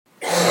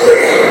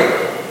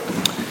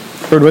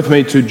Turn with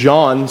me to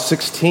John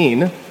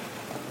 16.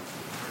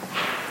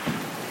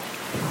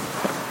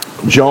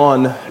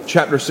 John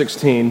chapter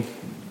 16.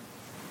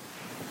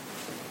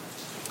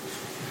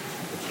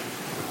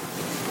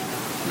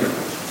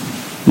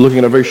 Looking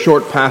at a very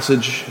short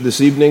passage this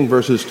evening,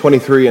 verses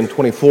 23 and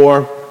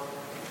 24.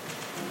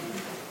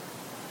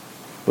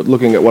 But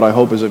looking at what I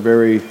hope is a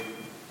very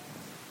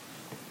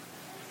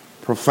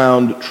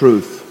profound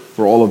truth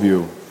for all of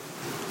you.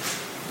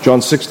 John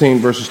 16,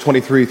 verses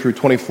 23 through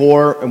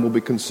 24, and we'll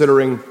be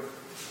considering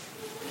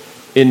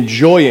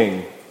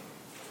enjoying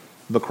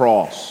the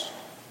cross.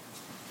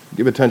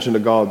 Give attention to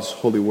God's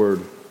holy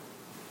word.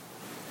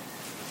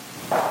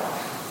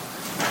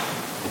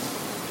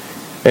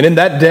 And in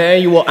that day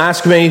you will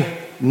ask me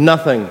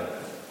nothing.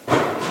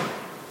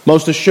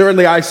 Most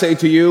assuredly I say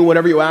to you,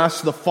 whatever you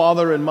ask the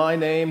Father in my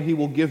name, he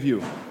will give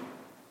you.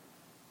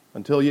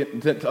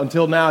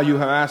 Until now you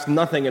have asked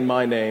nothing in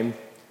my name.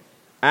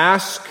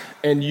 Ask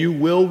and you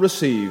will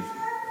receive,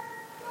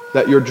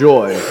 that your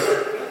joy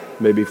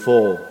may be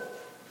full.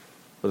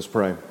 Let us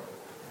pray.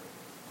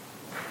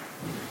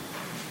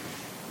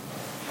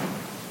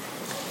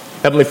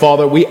 Heavenly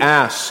Father, we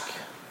ask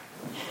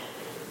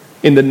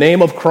in the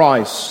name of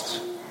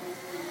Christ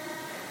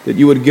that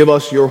you would give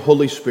us your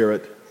Holy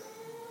Spirit,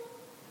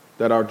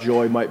 that our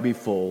joy might be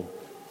full.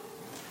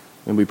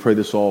 And we pray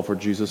this all for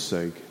Jesus'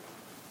 sake.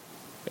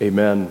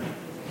 Amen.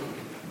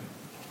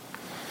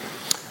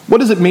 What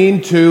does it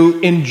mean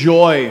to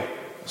enjoy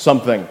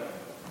something?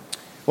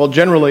 Well,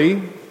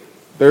 generally,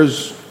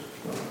 there's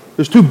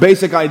two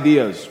basic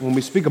ideas when we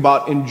speak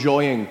about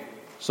enjoying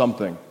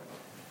something.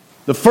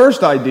 The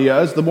first idea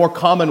is the more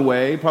common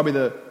way, probably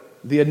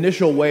the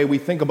initial way we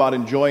think about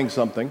enjoying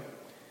something.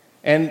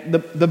 And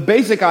the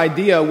basic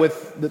idea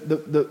with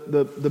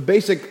the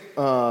basic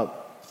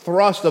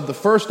thrust of the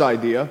first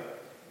idea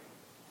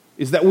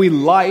is that we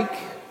like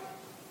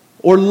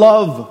or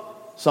love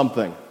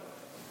something.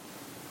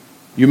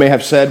 You may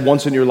have said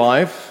once in your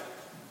life,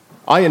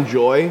 I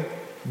enjoy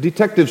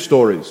detective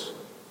stories.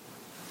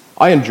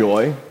 I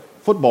enjoy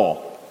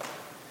football.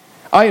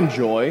 I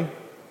enjoy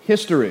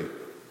history.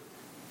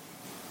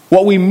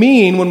 What we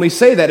mean when we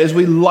say that is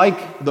we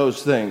like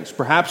those things.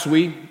 Perhaps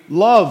we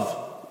love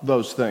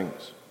those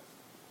things.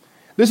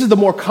 This is the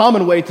more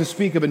common way to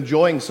speak of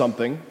enjoying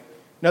something.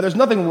 Now, there's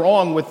nothing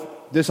wrong with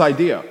this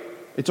idea.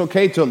 It's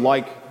okay to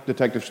like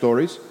detective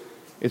stories.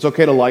 It's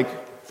okay to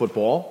like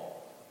football.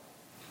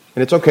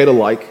 And it's okay to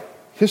like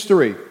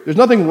history. There's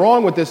nothing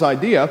wrong with this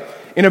idea.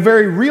 In a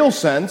very real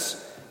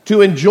sense,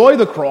 to enjoy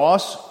the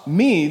cross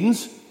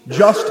means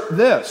just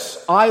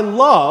this. I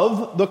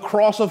love the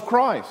cross of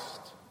Christ.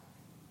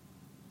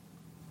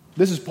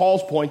 This is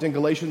Paul's point in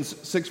Galatians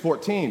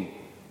 6:14.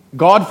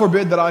 God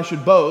forbid that I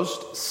should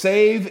boast,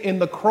 save in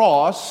the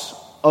cross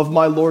of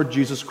my Lord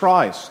Jesus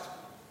Christ.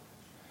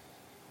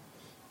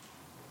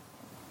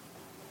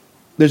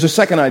 There's a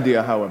second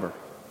idea, however.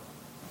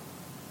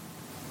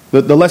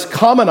 The less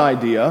common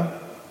idea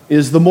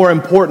is the more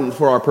important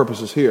for our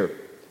purposes here.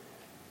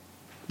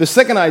 The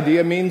second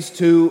idea means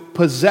to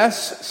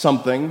possess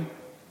something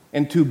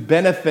and to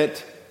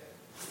benefit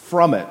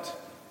from it.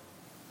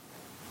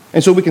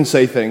 And so we can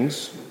say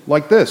things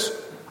like this.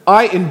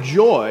 I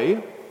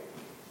enjoy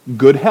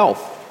good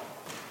health.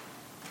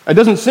 It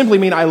doesn't simply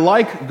mean I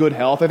like good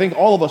health. I think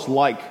all of us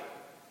like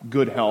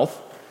good health.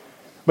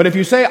 But if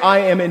you say I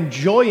am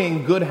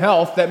enjoying good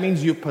health, that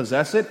means you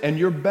possess it and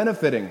you're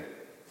benefiting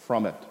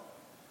from it.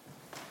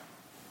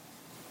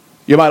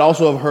 You might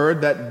also have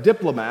heard that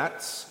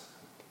diplomats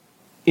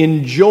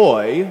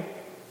enjoy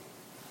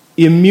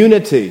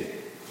immunity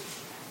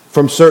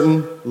from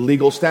certain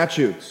legal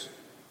statutes.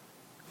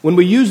 When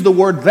we use the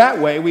word that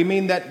way, we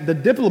mean that the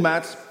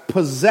diplomats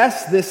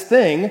possess this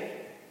thing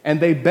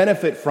and they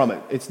benefit from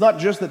it. It's not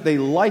just that they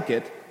like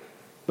it,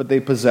 but they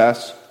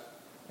possess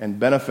and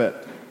benefit.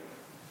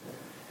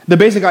 The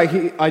basic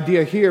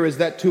idea here is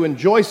that to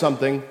enjoy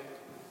something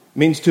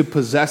means to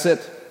possess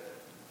it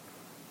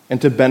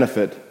and to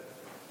benefit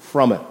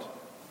from it.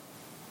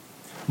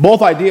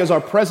 Both ideas are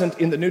present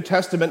in the New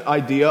Testament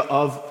idea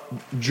of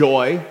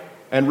joy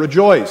and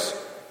rejoice.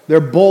 They're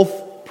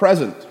both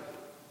present.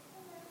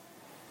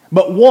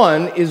 But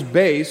one is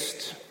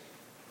based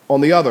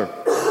on the other.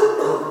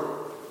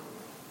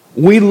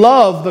 We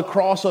love the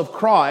cross of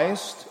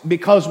Christ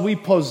because we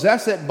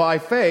possess it by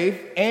faith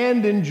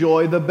and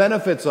enjoy the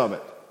benefits of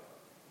it.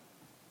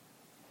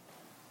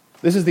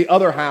 This is the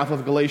other half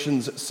of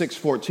Galatians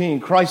 6:14.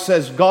 Christ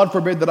says, God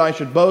forbid that I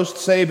should boast,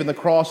 save in the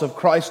cross of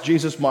Christ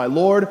Jesus my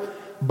Lord,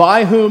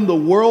 by whom the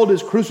world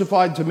is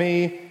crucified to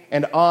me,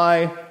 and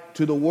I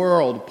to the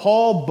world.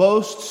 Paul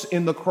boasts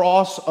in the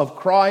cross of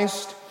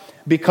Christ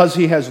because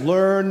he has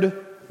learned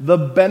the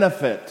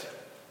benefit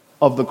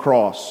of the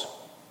cross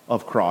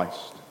of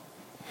Christ.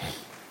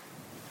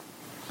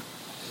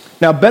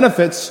 Now,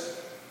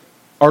 benefits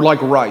are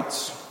like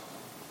rights.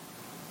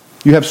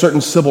 You have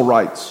certain civil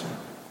rights.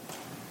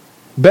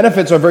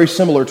 Benefits are very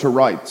similar to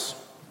rights.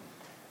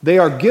 They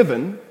are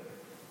given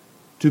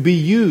to be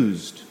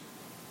used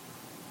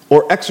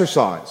or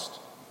exercised.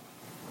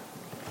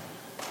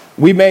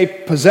 We may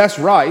possess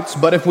rights,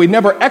 but if we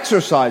never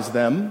exercise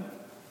them,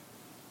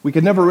 we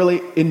can never really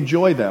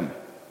enjoy them.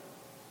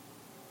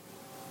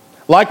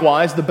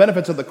 Likewise, the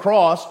benefits of the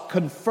cross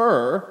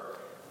confer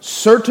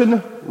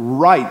certain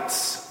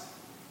rights,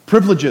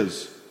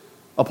 privileges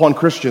upon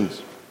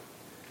Christians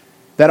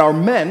that are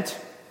meant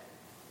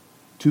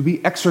to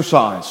be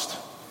exercised.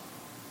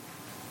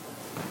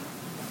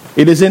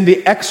 It is in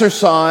the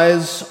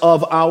exercise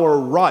of our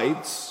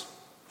rights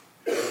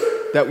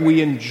that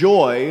we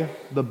enjoy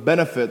the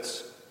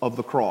benefits of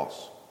the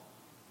cross.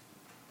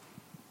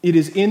 It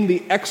is in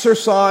the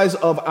exercise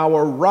of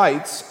our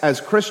rights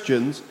as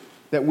Christians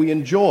that we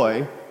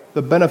enjoy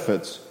the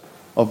benefits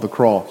of the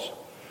cross.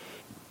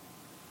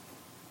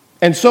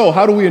 And so,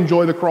 how do we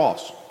enjoy the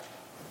cross?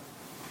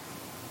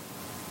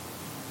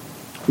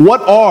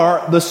 What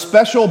are the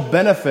special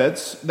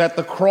benefits that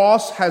the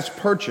cross has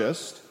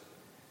purchased?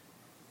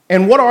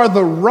 And what are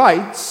the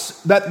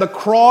rights that the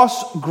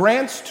cross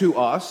grants to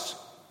us,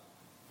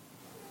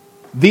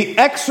 the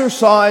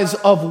exercise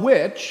of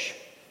which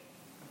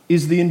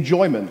is the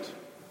enjoyment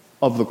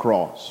of the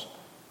cross?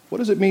 What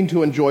does it mean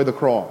to enjoy the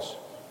cross?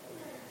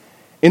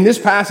 In this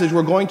passage,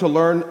 we're going to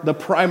learn the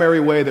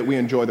primary way that we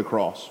enjoy the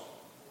cross.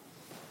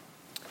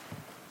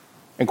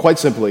 And quite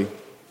simply,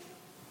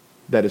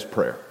 that is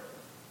prayer.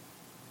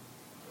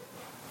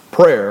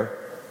 Prayer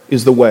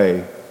is the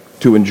way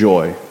to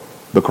enjoy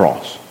the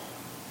cross.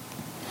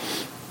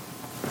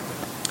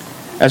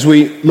 As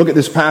we look at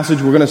this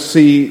passage, we're going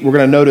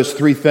to notice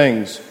three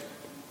things.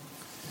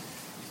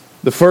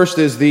 The first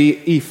is the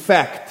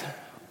effect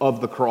of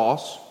the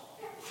cross.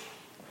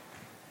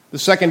 The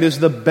second is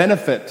the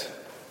benefit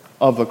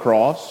of the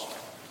cross.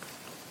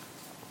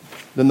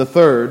 Then the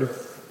third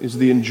is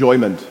the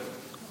enjoyment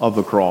of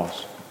the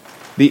cross.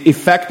 The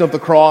effect of the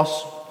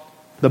cross,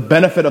 the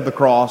benefit of the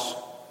cross,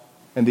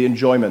 and the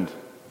enjoyment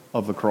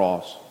of the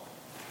cross.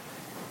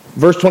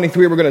 Verse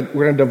 23, we're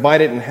going to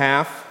divide it in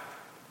half.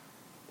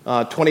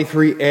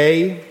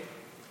 23a,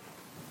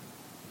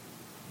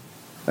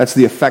 that's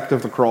the effect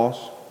of the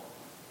cross.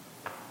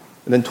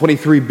 And then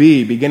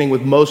 23b, beginning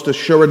with most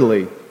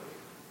assuredly,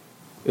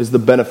 is the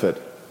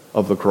benefit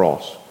of the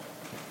cross.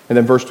 And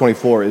then verse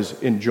 24 is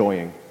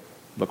enjoying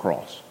the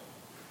cross.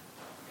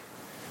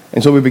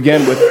 And so we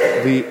begin with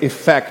the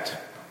effect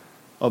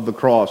of the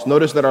cross.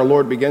 Notice that our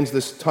Lord begins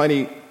this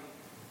tiny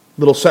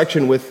little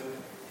section with,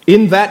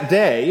 in that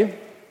day,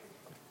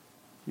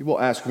 you will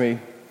ask me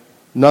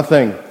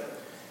nothing.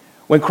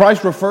 When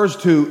Christ refers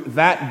to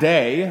that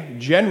day,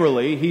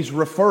 generally he's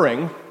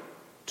referring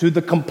to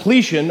the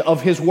completion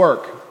of his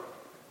work.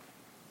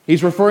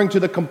 He's referring to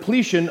the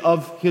completion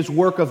of his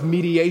work of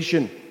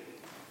mediation.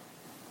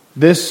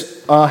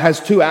 This has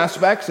two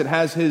aspects. It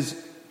has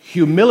his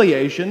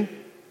humiliation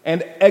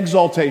and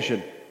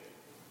exaltation.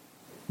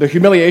 The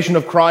humiliation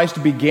of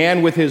Christ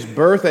began with his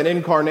birth and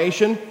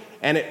incarnation,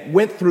 and it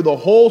went through the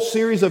whole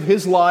series of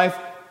his life,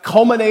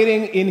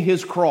 culminating in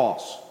his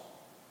cross.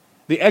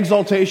 The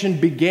exaltation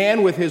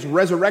began with his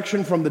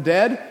resurrection from the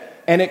dead,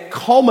 and it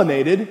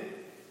culminated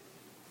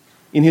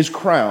in his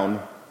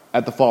crown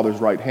at the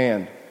Father's right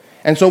hand.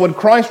 And so when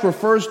Christ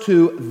refers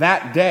to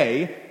that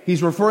day,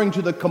 he's referring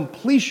to the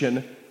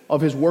completion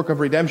of his work of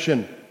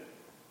redemption.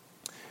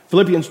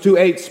 Philippians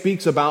 2:8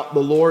 speaks about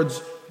the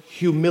Lord's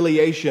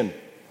humiliation. It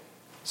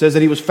says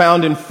that he was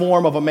found in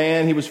form of a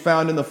man, he was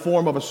found in the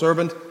form of a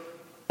servant,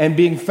 and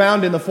being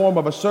found in the form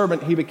of a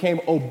servant, he became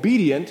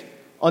obedient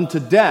unto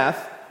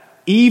death,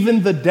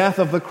 even the death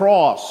of the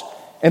cross.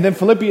 And then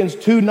Philippians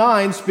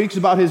 2:9 speaks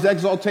about his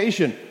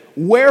exaltation.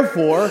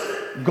 Wherefore,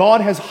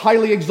 God has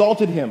highly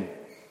exalted him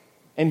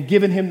and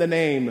given him the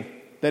name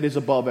that is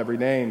above every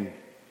name.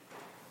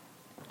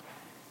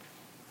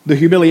 The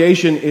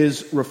humiliation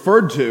is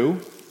referred to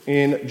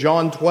in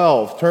John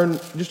 12. Turn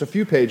just a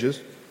few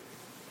pages.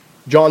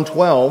 John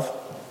 12,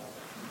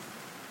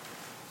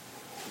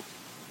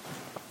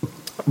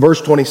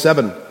 verse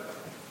 27.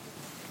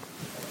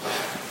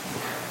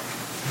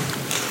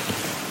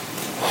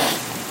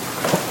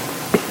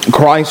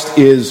 Christ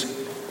is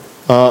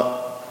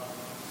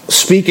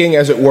speaking,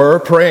 as it were,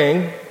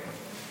 praying.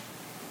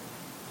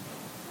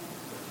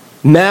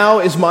 Now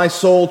is my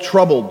soul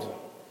troubled.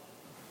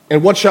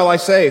 And what shall I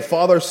say?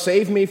 Father,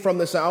 save me from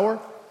this hour.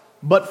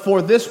 But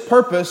for this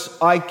purpose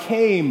I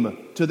came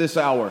to this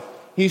hour.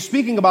 He's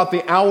speaking about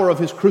the hour of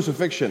his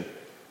crucifixion.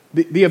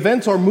 The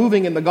events are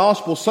moving in the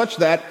gospel such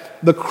that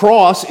the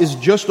cross is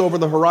just over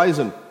the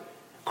horizon.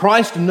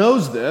 Christ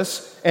knows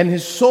this, and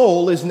his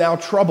soul is now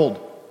troubled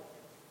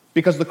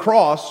because the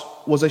cross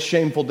was a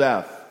shameful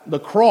death. The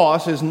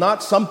cross is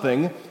not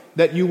something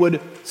that you would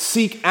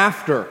seek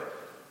after.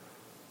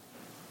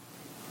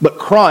 But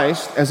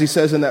Christ, as he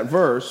says in that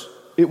verse,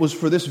 it was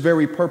for this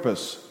very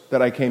purpose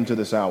that I came to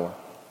this hour.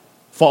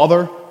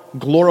 Father,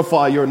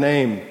 glorify your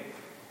name.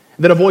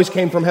 Then a voice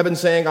came from heaven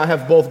saying, I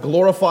have both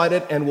glorified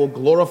it and will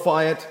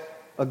glorify it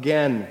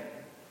again.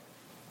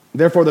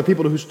 Therefore the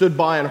people who stood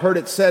by and heard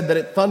it said that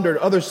it thundered.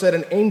 Others said,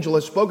 an angel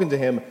has spoken to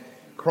him.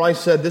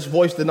 Christ said, this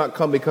voice did not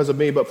come because of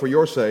me, but for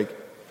your sake.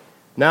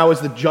 Now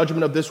is the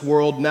judgment of this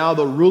world. Now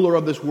the ruler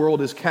of this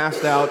world is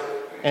cast out.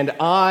 And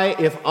I,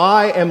 if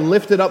I am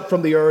lifted up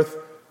from the earth,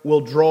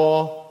 will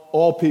draw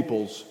all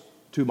peoples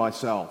to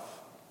myself.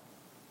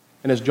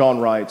 And as John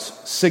writes,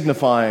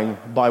 signifying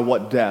by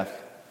what death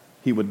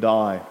he would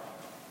die.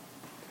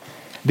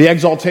 The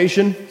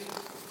exaltation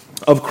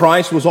of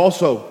Christ was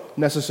also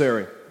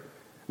necessary.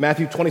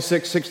 Matthew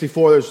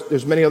 26:64,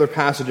 there's many other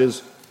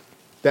passages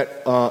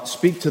that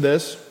speak to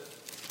this.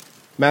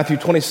 Matthew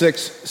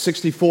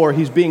 26:64,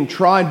 he's being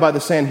tried by the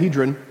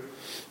Sanhedrin,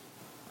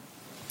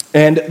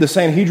 and the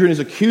Sanhedrin is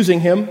accusing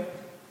him.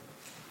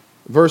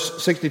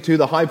 Verse 62,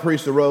 the high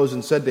priest arose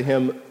and said to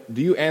him,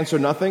 "Do you answer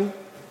nothing?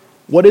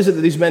 What is it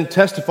that these men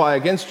testify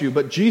against you?"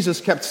 But Jesus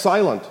kept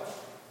silent.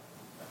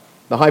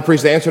 The high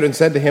priest answered and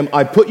said to him,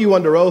 "I put you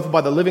under oath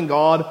by the living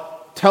God.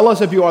 Tell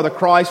us if you are the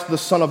Christ, the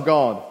Son of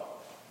God."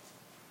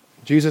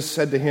 Jesus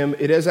said to him,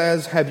 It is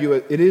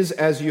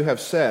as you have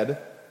said.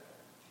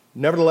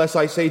 Nevertheless,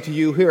 I say to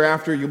you,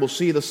 hereafter you will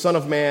see the Son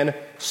of Man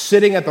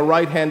sitting at the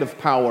right hand of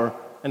power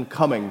and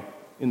coming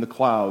in the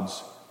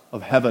clouds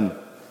of heaven,"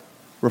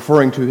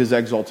 referring to his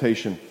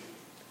exaltation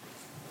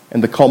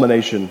and the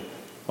culmination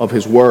of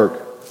his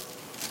work.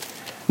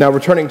 Now,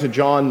 returning to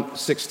John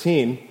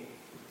 16,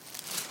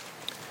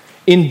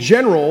 in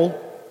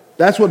general,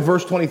 that's what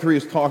verse 23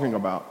 is talking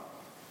about.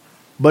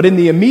 But in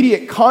the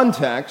immediate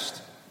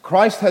context,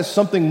 Christ has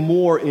something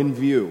more in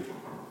view.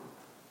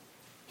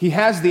 He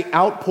has the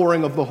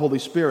outpouring of the Holy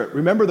Spirit.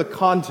 Remember the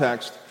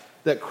context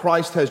that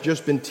Christ has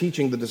just been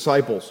teaching the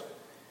disciples.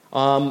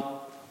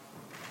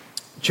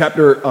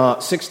 Chapter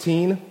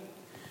 16,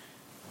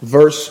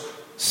 verse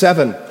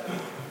 7.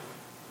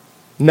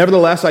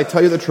 "Nevertheless, I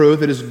tell you the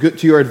truth, it is good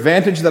to your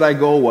advantage that I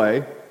go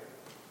away.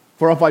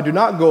 For if I do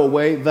not go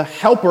away, the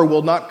Helper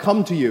will not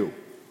come to you.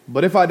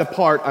 But if I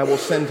depart, I will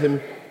send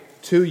him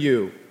to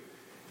you."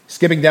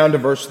 Skipping down to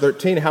verse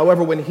 13.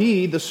 "However, when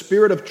he, the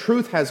Spirit of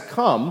truth, has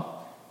come,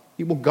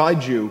 he will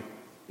guide you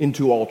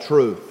into all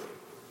truth."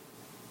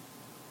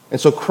 And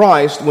so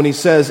Christ, when he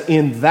says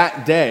 "in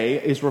that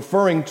day," is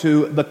referring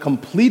to the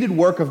completed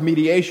work of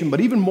mediation, but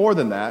even more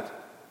than that,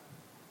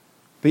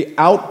 the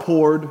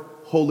outpoured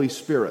Holy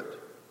Spirit.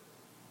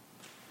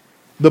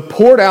 The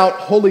poured out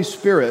Holy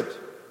Spirit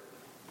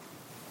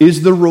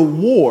is the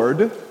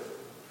reward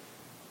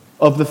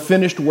of the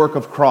finished work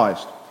of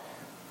Christ.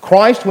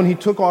 Christ, when he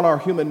took on our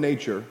human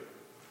nature,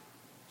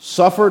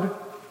 suffered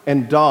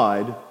and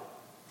died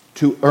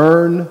to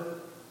earn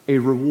a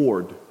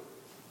reward.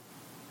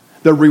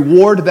 The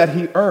reward that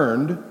he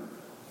earned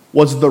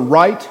was the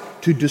right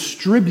to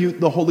distribute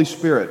the Holy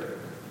Spirit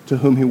to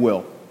whom he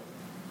will.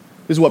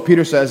 This is what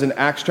Peter says in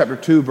Acts chapter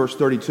 2, verse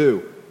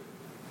 32.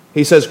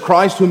 He says,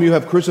 "Christ whom you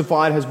have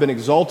crucified has been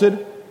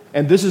exalted,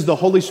 and this is the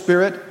Holy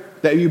Spirit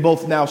that you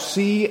both now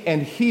see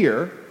and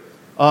hear."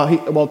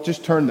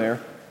 Just turn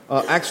there.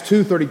 Acts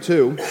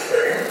 2:32.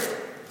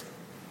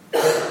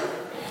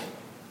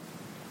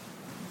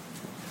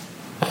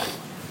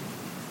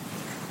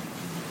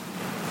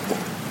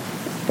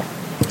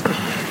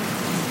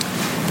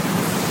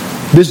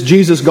 "This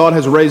Jesus God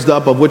has raised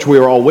up, of which we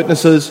are all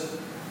witnesses.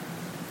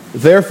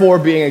 Therefore,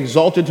 being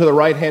exalted to the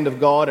right hand of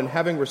God, and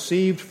having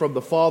received from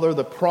the Father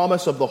the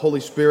promise of the Holy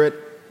Spirit,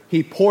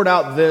 he poured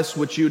out this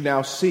which you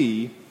now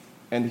see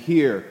and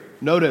hear."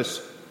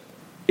 Notice,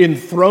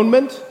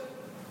 enthronement,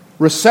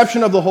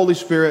 reception of the Holy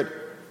Spirit,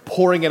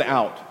 pouring it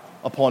out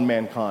upon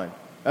mankind.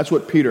 That's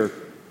what Peter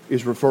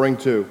is referring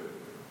to.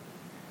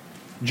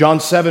 John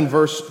 7,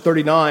 verse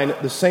 39,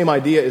 the same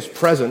idea is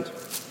present.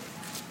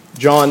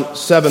 John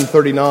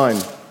 7:39.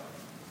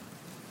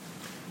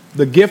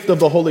 The gift of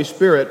the Holy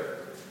Spirit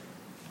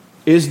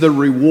is the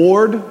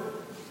reward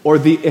or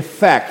the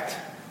effect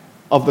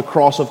of the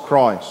cross of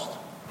Christ.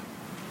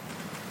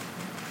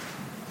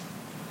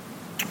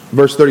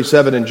 Verse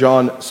 37 in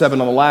John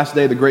 7, "On the last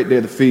day, the great day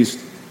of the feast,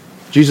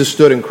 Jesus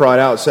stood and cried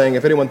out, saying,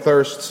 'If anyone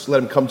thirsts,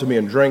 let him come to me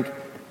and drink.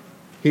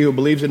 He who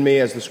believes in me,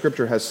 as the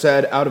scripture has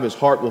said, out of his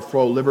heart will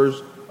flow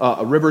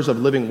rivers of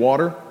living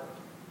water.'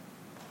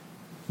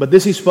 But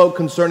this he spoke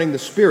concerning the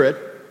Spirit,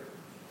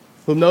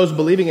 whom those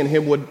believing in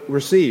him would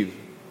receive."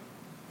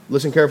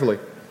 Listen carefully.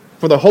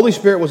 "For the Holy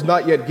Spirit was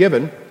not yet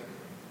given,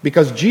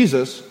 because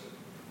Jesus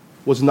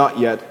was not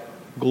yet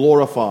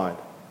glorified."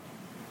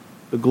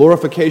 The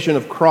glorification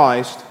of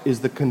Christ is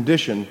the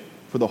condition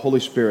for the Holy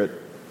Spirit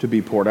to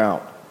be poured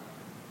out.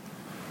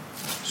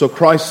 So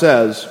Christ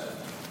says,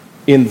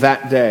 "in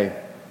that day."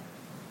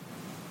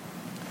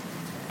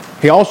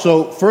 He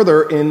also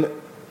further in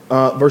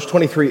verse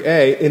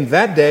 23a, "In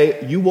that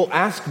day you will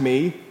ask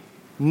me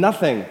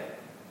nothing."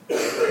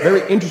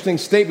 Very interesting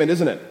statement,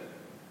 isn't it?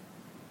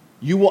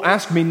 You will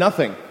ask me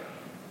nothing.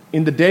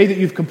 In the day that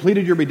you've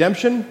completed your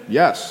redemption,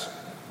 yes,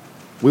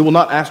 we will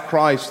not ask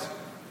Christ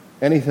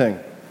anything.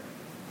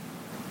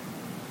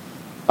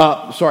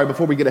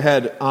 Before we get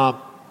ahead,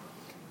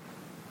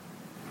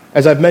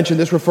 as I've mentioned,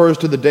 this refers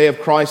to the day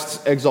of Christ's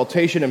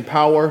exaltation and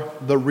power,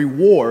 the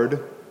reward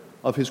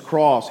of his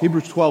cross.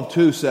 Hebrews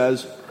 12:2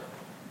 says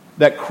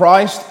that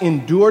Christ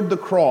endured the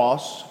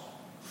cross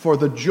for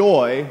the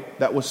joy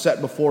that was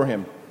set before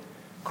him.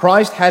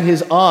 Christ had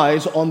his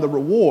eyes on the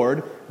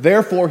reward,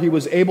 therefore he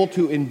was able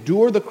to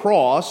endure the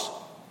cross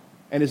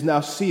and is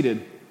now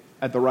seated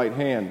at the right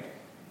hand.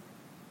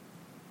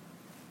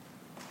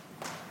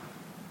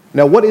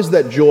 Now, what is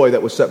that joy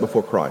that was set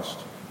before Christ?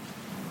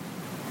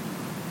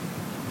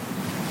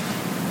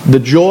 The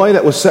joy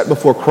that was set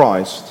before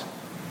Christ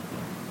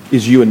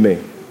is you and me.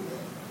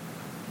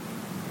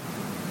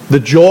 The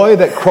joy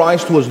that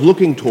Christ was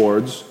looking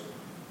towards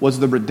was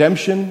the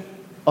redemption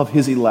of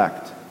his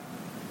elect.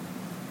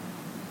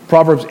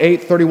 Proverbs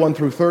 8:31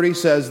 through 30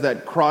 says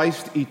that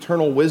Christ's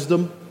eternal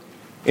wisdom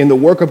in the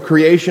work of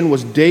creation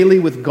was daily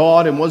with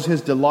God and was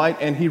his delight,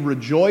 and he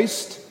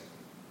rejoiced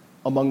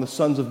among the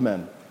sons of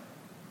men.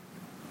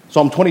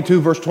 Psalm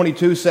 22 verse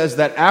 22 says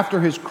that after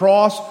his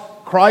cross,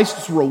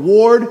 Christ's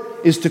reward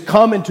is to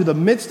come into the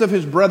midst of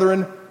his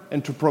brethren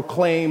and to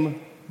proclaim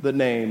the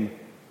name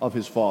of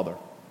his Father.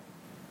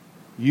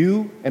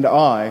 You and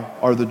I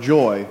are the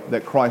joy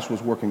that Christ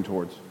was working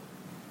towards.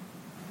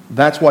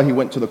 That's why he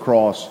went to the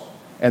cross,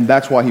 and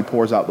that's why he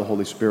pours out the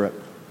Holy Spirit.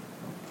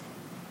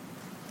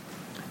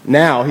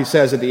 Now, he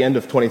says at the end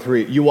of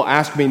 23, you will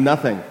ask me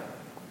nothing.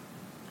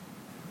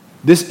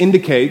 This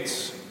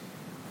indicates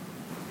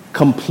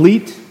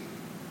complete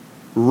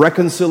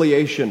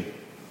reconciliation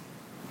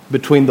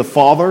between the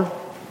Father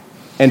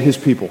and his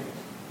people.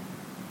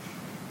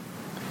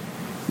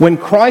 When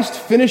Christ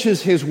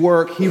finishes his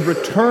work, he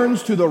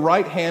returns to the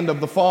right hand of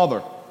the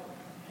Father.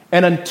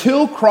 And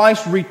until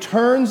Christ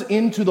returns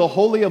into the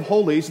Holy of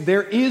Holies,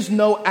 there is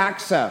no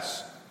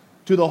access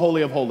to the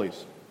Holy of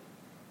Holies.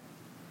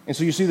 And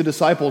so you see the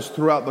disciples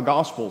throughout the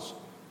Gospels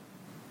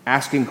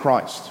asking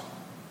Christ.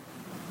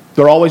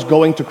 They're always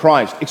going to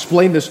Christ.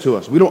 Explain this to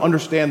us. We don't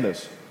understand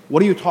this.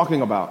 What are you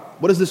talking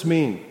about? What does this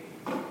mean?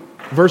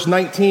 Verse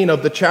 19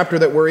 of the chapter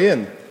that we're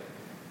in.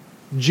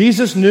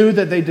 Jesus knew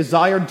that they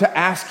desired to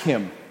ask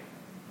him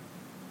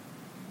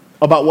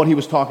about what he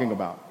was talking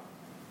about.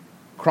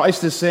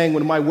 Christ is saying,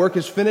 when my work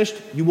is finished,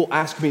 you will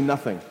ask me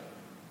nothing,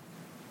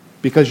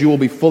 because you will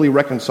be fully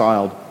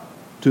reconciled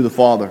to the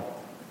Father.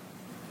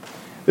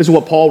 This is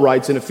what Paul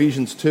writes in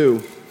Ephesians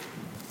 2.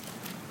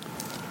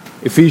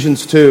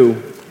 Ephesians 2,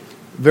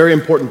 very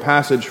important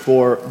passage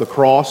for the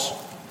cross.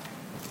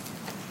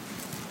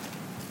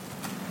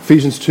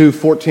 Ephesians 2,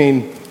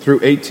 14 through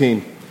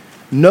 18.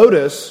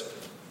 Notice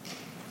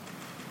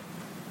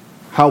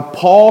how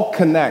Paul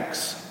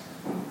connects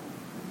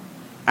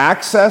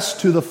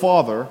access to the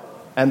Father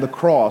and the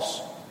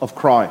cross of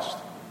Christ.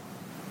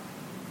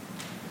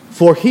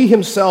 For he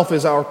himself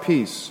is our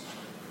peace,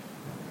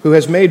 who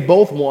has made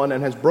both one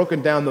and has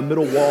broken down the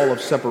middle wall of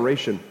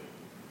separation,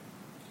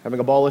 having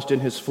abolished in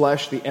his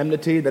flesh the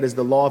enmity, that is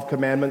the law of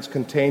commandments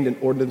contained in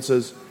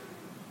ordinances,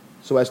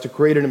 so as to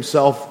create in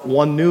himself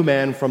one new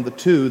man from the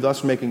two,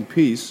 thus making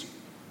peace,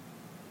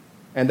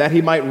 and that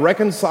he might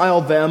reconcile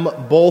them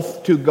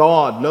both to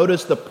God.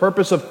 Notice the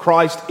purpose of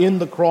Christ in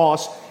the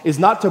cross is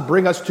not to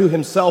bring us to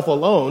himself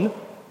alone,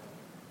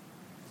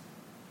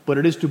 but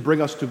it is to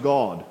bring us to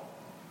God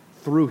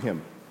through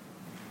him.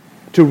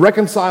 To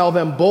reconcile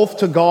them both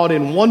to God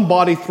in one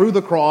body through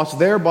the cross,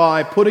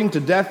 thereby putting to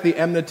death the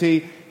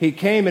enmity. He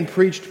came and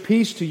preached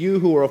peace to you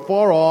who were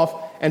afar off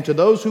and to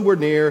those who were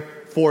near,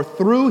 for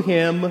through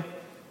him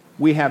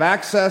we have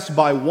access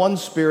by one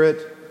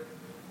Spirit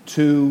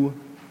to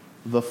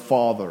the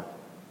Father.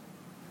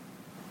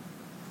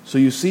 So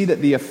you see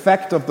that the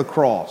effect of the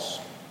cross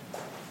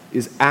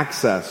is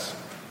access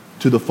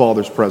to the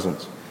Father's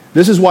presence.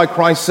 This is why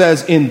Christ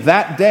says, in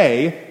that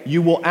day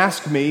you will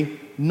ask me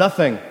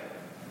nothing,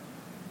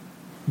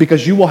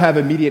 because you will have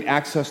immediate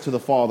access to the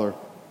Father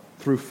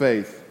through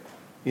faith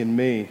in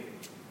me.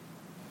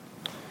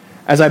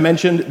 As I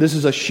mentioned, this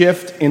is a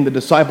shift in the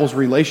disciples'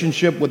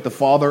 relationship with the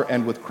Father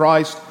and with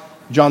Christ.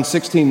 John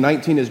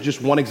 16:19 is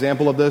just one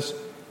example of this.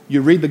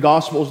 You read the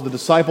Gospels, the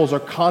disciples are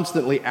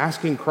constantly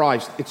asking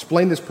Christ,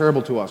 explain this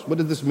parable to us. What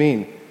does this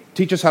mean?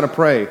 Teach us how to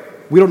pray.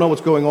 We don't know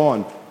what's going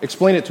on.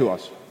 Explain it to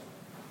us.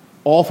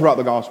 All throughout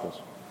the Gospels.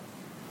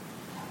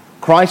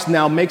 Christ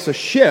now makes a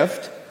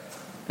shift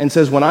and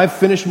says, when I've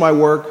finished my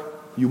work,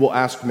 you will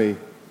ask me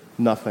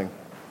nothing.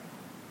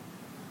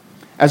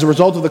 As a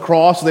result of the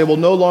cross, they will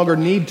no longer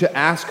need to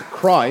ask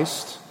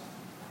Christ.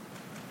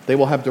 They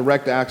will have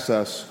direct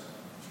access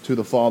to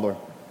the Father.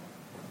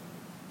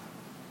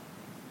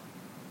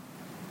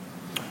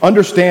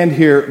 Understand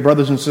here,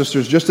 brothers and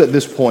sisters, just at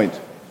this point,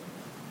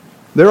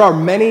 there are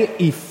many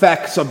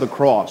effects of the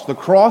cross. The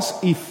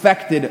cross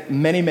effected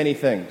many, many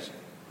things.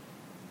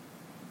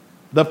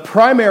 The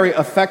primary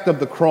effect of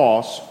the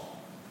cross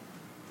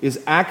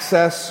is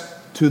access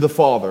to the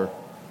Father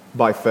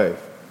by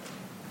faith.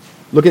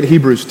 Look at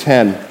Hebrews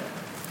 10,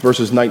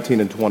 verses 19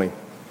 and 20.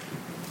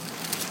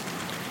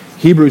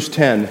 Hebrews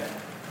 10,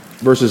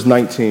 verses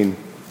 19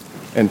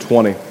 and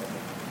 20.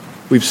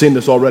 We've seen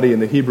this already in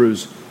the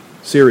Hebrews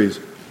series.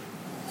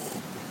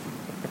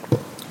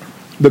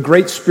 The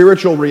great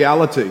spiritual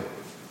reality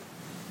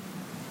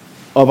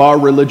of our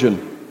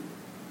religion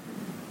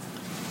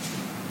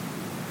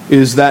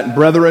is that,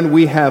 brethren,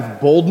 we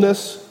have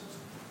boldness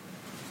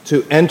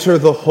to enter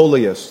the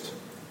holiest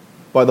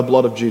by the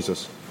blood of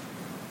Jesus,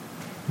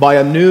 by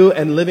a new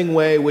and living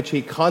way which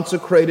he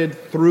consecrated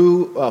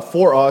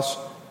for us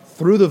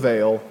through the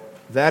veil,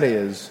 that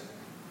is,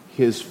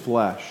 his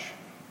flesh.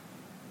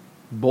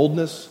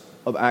 Boldness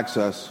of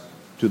access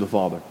to the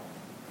Father.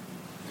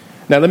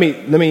 Now let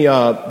me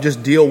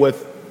just deal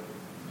with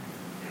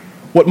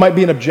what might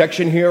be an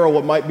objection here or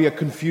what might be a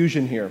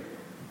confusion here.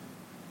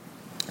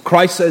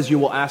 Christ says, "You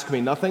will ask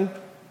me nothing."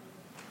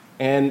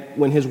 And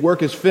when his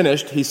work is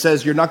finished, he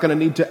says, "You're not going to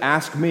need to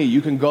ask me.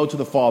 You can go to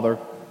the Father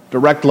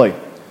directly."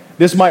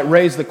 This might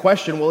raise the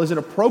question, well, is it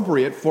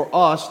appropriate for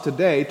us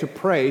today to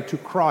pray to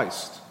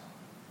Christ?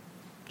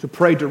 To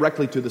pray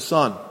directly to the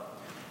Son?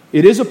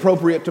 It is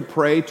appropriate to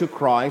pray to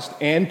Christ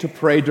and to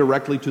pray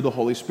directly to the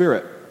Holy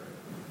Spirit,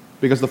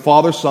 because the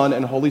Father, Son,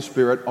 and Holy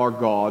Spirit are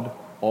God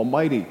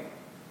Almighty.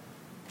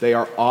 They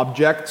are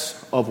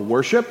objects of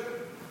worship,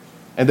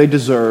 and they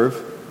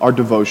deserve our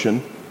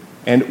devotion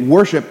and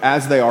worship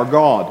as they are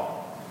God.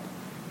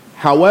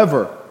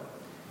 However,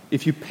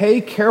 if you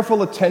pay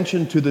careful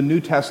attention to the New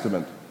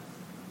Testament,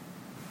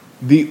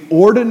 the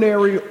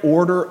ordinary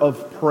order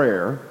of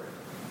prayer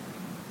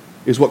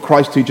is what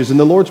Christ teaches in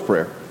the Lord's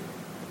Prayer.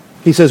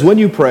 He says, when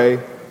you pray,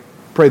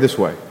 pray this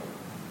way: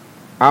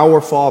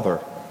 Our Father,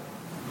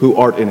 who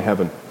art in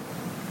heaven.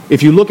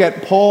 If you look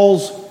at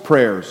Paul's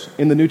prayers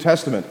in the New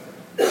Testament,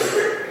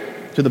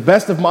 to the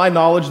best of my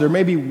knowledge, there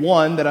may be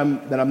one that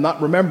I'm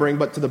not remembering,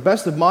 but to the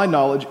best of my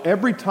knowledge,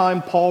 every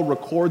time Paul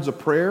records a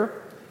prayer,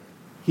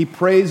 he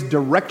prays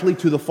directly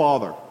to the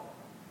Father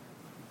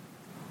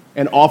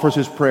and offers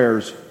his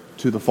prayers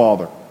to the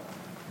Father.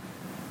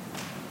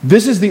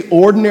 This is the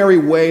ordinary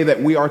way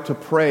that we are to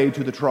pray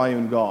to the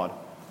triune God.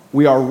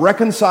 We are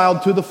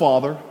reconciled to the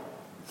Father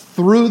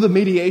through the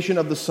mediation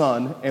of the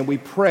Son, and we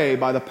pray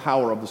by the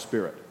power of the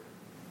Spirit.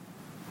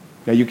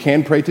 Now, you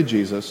can pray to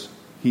Jesus.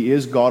 He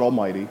is God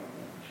Almighty.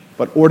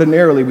 But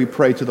ordinarily, we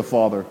pray to the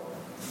Father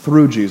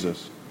through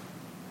Jesus.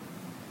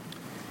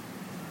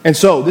 And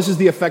so, this is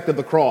the effect of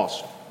the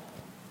cross.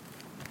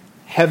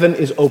 Heaven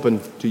is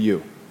open to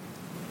you.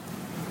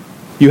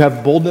 You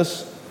have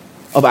boldness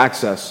of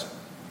access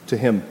to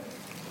Him.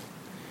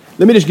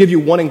 Let me just give you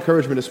one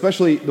encouragement,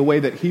 especially the way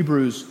that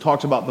Hebrews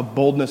talks about the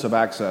boldness of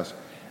access.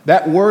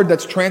 That word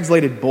that's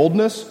translated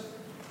boldness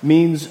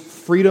means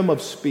freedom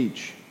of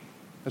speech.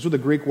 That's what the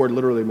Greek word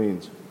literally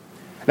means.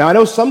 Now, I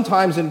know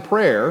sometimes in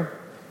prayer,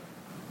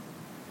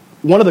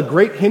 one of the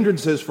great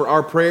hindrances for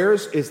our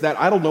prayers is that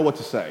I don't know what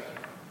to say.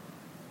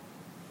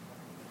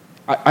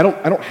 I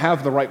don't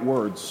have the right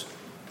words.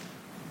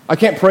 I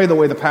can't pray the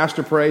way the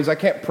pastor prays. I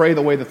can't pray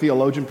the way the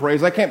theologian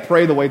prays. I can't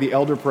pray the way the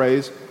elder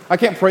prays. I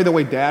can't pray the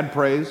way dad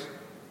prays.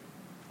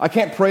 I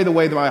can't pray the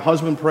way that my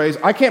husband prays.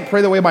 I can't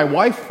pray the way my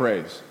wife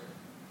prays.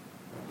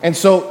 And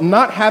so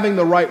not having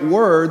the right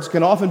words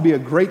can often be a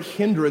great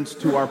hindrance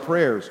to our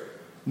prayers.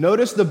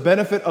 Notice the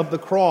benefit of the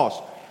cross.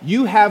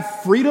 You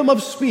have freedom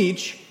of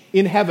speech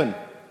in heaven.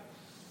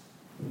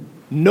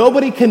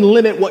 Nobody can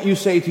limit what you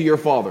say to your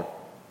Father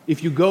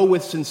if you go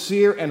with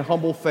sincere and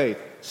humble faith.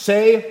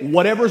 Say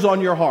whatever's on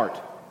your heart.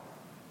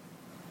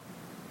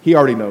 He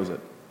already knows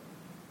it.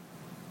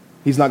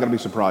 He's not going to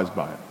be surprised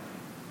by it.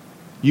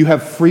 You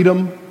have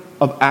freedom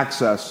of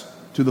access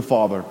to the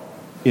Father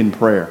in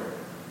prayer.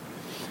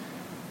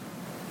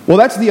 Well,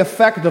 that's the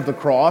effect of the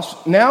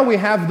cross. Now we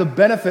have the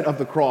benefit of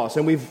the cross,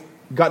 and we've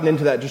gotten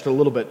into that just a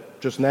little bit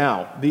just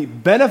now. The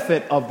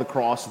benefit of the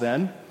cross,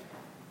 then,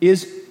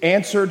 is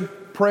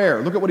answered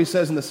prayer. Look at what he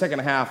says in the second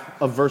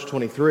half of verse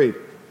 23.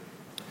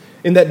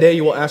 In that day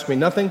you will ask me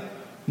nothing.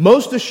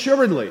 Most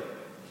assuredly,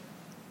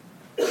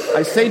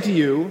 I say to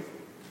you,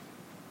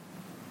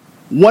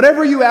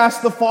 whatever you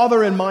ask the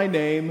Father in my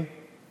name,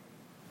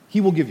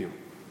 He will give you.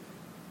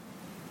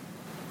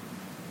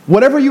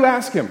 Whatever you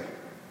ask Him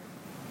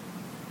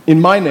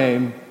in my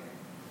name,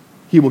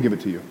 He will give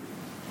it to you.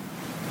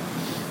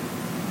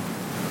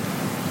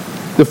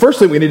 The first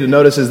thing we need to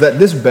notice is that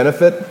this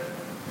benefit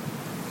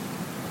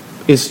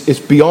is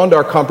beyond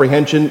our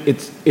comprehension.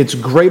 It's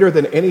greater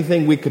than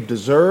anything we could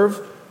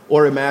deserve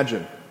or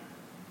imagine.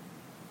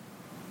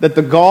 That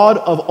the God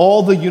of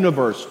all the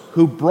universe,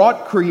 who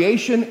brought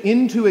creation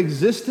into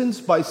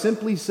existence by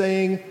simply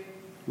saying,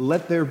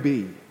 "Let there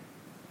be,"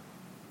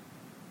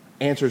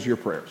 answers your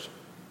prayers.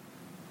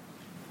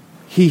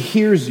 He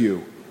hears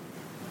you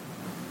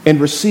and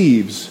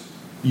receives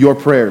your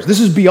prayers. This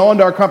is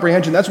beyond our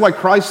comprehension. That's why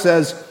Christ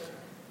says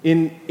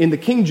in the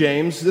King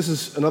James, this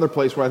is another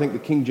place where I think the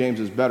King James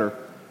is better,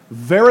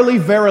 "Verily,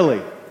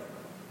 verily,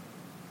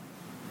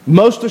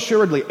 most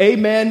assuredly,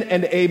 amen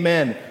and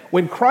amen."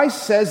 When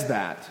Christ says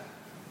that,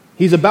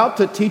 He's about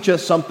to teach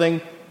us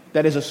something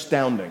that is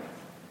astounding,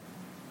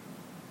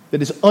 that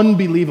is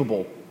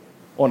unbelievable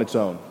on its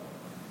own.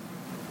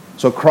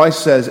 So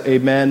Christ says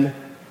amen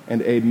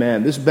and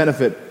amen. This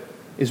benefit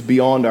is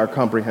beyond our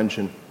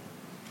comprehension.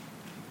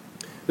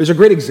 There's a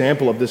great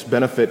example of this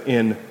benefit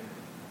in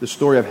the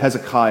story of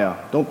Hezekiah.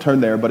 Don't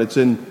turn there, but it's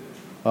in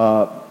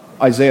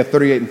Isaiah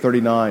 38 and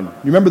 39. You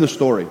remember the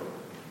story.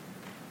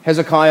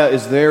 Hezekiah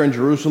is there in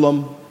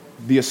Jerusalem.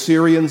 The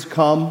Assyrians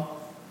come.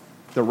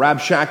 The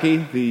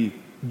Rabshakeh, the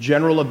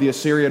general of the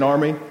Assyrian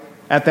army.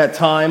 At that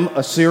time,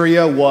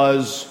 Assyria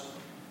was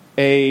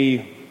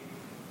a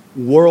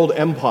world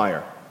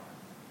empire.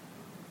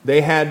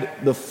 They had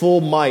the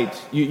full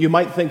might. You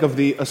might think of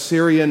the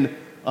Assyrian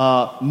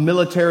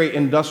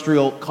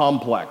military-industrial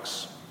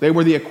complex. They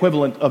were the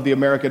equivalent of the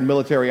American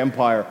military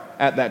empire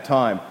at that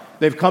time.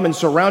 They've come and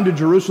surrounded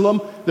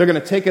Jerusalem. They're going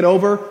to take it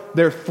over.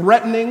 They're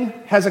threatening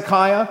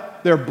Hezekiah.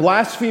 They're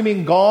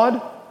blaspheming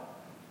God.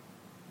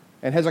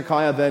 And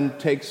Hezekiah then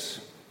takes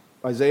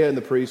Isaiah and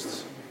the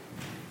priests.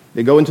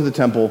 They go into the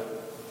temple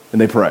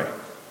and they pray.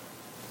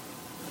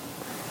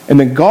 And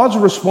then God's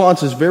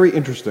response is very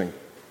interesting.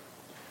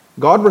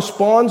 God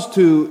responds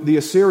to the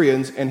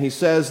Assyrians and he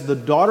says, "The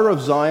daughter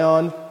of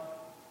Zion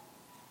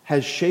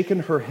has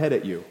shaken her head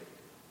at you.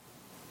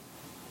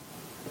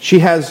 She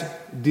has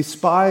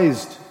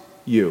despised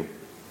you."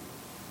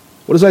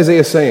 What is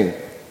Isaiah saying?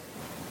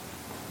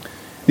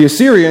 The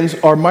Assyrians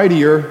are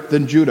mightier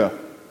than Judah,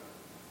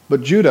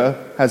 but Judah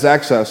has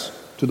access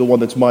to the one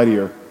that's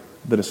mightier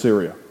than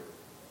Assyria.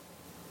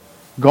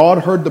 God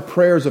heard the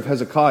prayers of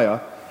Hezekiah,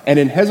 and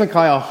in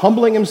Hezekiah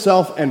humbling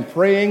himself and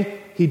praying,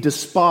 he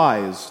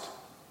despised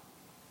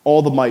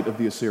all the might of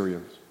the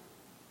Assyrians.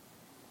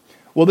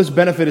 Well, this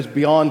benefit is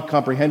beyond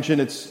comprehension.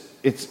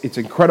 It's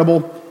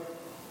incredible,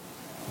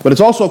 but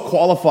it's also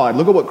qualified.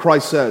 Look at what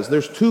Christ says.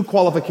 There's two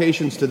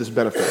qualifications to this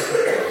benefit.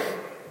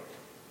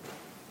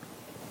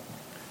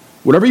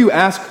 Whatever you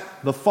ask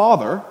the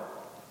Father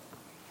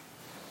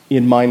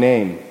in my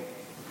name.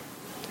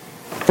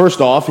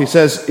 First off, he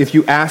says, if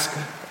you ask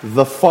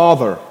the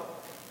Father.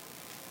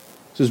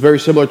 This is very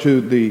similar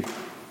to the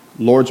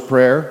Lord's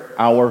Prayer,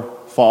 our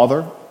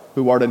Father,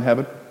 who art in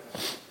heaven.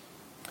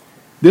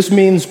 This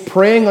means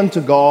praying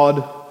unto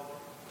God,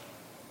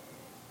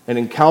 and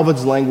in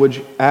Calvin's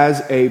language,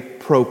 as a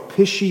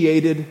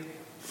propitiated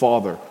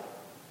Father.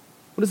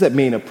 What does that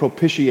mean, a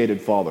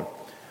propitiated Father?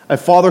 A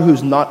Father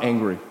who's not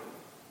angry.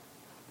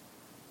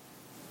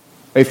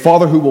 A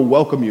Father who will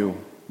welcome you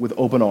with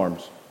open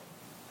arms.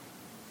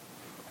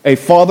 A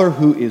Father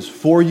who is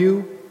for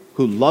you,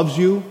 who loves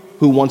you,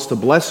 who wants to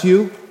bless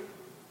you,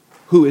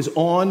 who is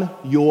on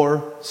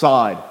your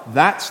side.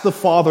 That's the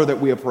Father that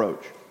we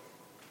approach.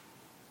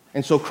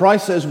 And so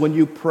Christ says, when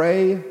you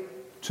pray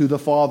to the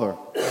Father,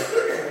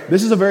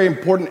 this is a very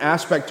important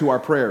aspect to our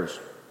prayers.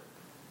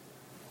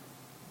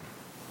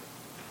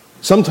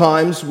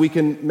 Sometimes we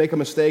can make a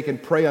mistake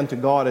and pray unto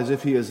God as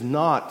if He is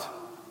not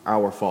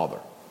our Father.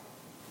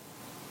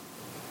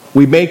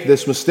 We make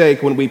this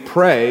mistake when we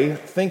pray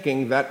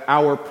thinking that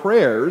our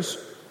prayers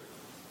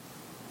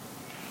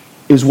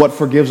is what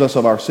forgives us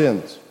of our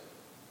sins.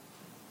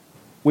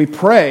 We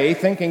pray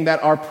thinking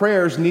that our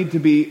prayers need to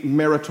be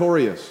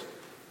meritorious.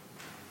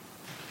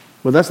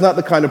 But that's not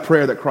the kind of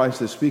prayer that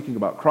Christ is speaking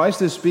about.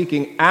 Christ is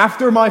speaking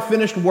after my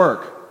finished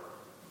work.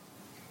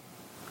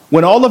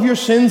 When all of your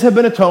sins have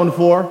been atoned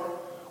for,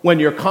 when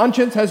your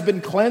conscience has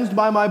been cleansed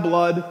by my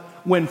blood,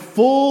 when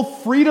full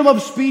freedom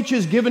of speech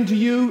is given to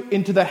you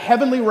into the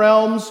heavenly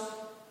realms,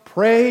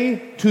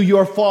 pray to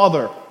your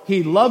Father.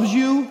 He loves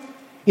you.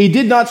 He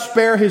did not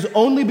spare His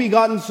only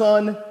begotten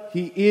Son.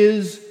 He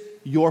is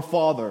your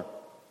Father.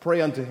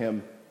 Pray unto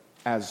Him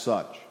as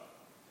such.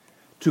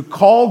 To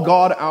call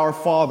God our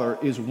Father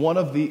is one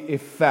of the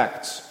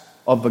effects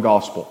of the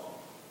gospel.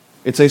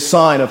 It's a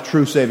sign of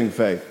true saving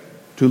faith,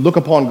 to look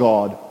upon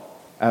God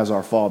as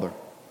our Father.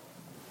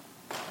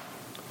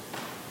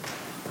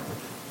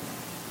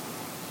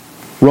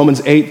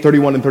 Romans 8,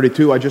 31 and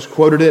 32, I just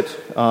quoted it.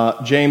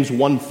 James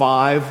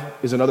 1:5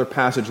 is another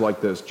passage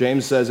like this.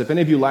 James says, if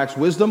any of you lacks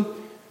wisdom,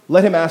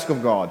 let him ask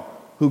of God,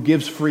 who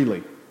gives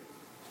freely,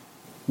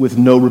 with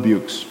no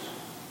rebukes.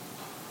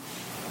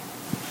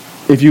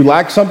 If you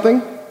lack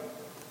something,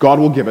 God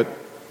will give it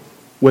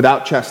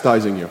without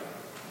chastising you,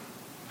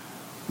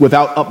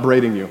 without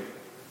upbraiding you.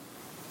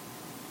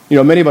 You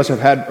know, many of us have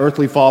had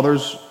earthly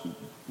fathers.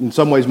 In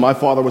some ways, my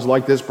father was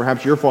like this.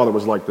 Perhaps your father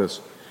was like this.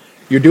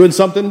 You're doing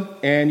something,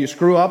 and you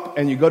screw up,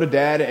 and you go to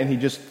Dad, and he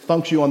just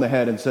thunks you on the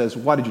head and says,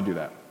 why did you do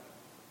that?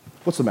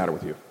 What's the matter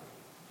with you?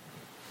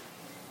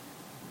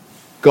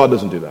 God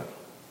doesn't do that.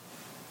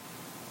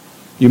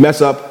 You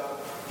mess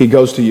up, He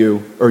goes to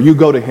you, or you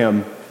go to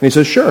Him, and He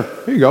says, sure,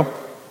 here you go.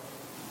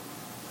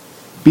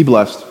 Be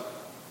blessed.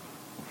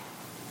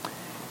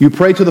 You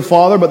pray to the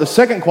Father, but the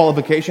second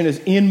qualification is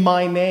in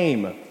my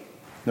name.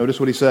 Notice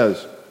what He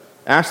says.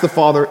 Ask the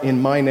Father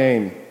in my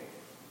name.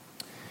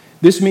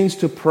 This means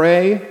to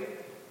pray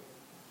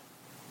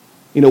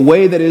in a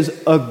way that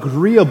is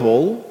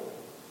agreeable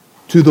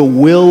to the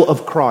will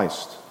of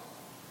Christ.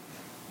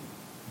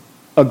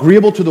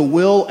 Agreeable to the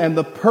will and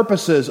the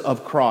purposes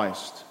of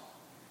Christ.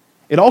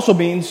 It also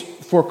means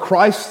for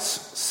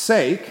Christ's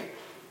sake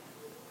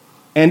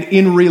and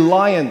in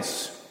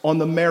reliance on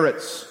the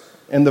merits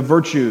and the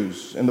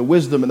virtues and the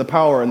wisdom and the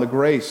power and the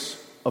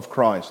grace of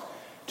Christ.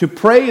 To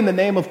pray in the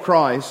name of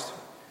Christ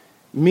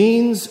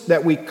means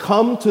that we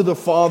come to the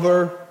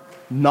Father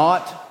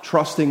not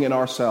trusting in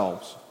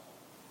ourselves.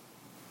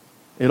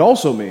 It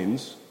also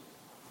means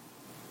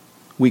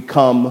we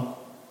come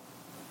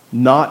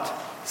not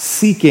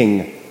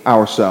seeking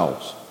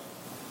ourselves.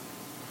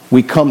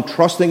 We come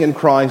trusting in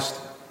Christ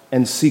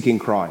and seeking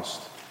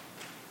Christ.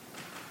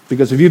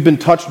 Because if you've been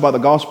touched by the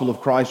gospel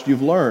of Christ,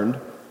 you've learned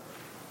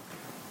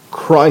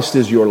Christ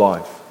is your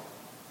life.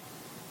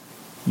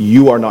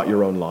 You are not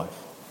your own life.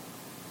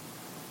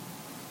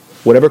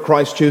 Whatever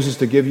Christ chooses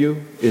to give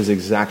you is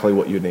exactly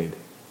what you need.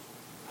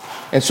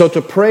 And so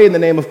to pray in the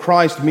name of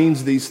Christ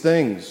means these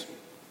things.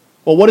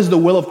 Well, what is the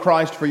will of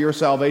Christ for your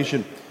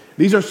salvation?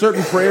 These are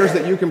certain prayers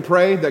that you can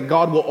pray that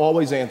God will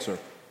always answer.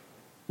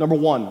 Number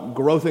one,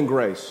 growth in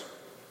grace.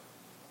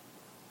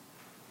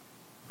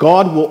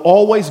 God will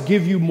always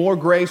give you more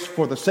grace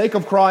for the sake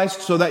of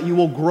Christ so that you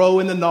will grow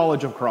in the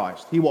knowledge of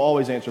Christ. He will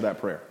always answer that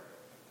prayer.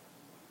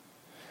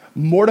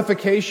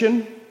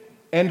 Mortification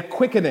and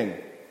quickening.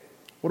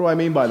 What do I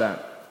mean by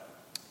that?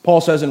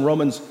 Paul says in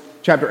Romans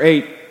chapter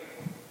 8,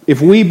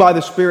 if we by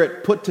the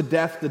Spirit put to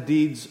death the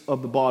deeds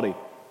of the body.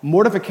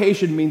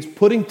 Mortification means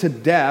putting to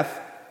death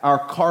our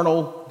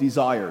carnal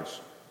desires.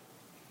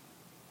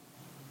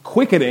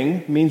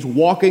 Quickening means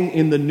walking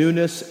in the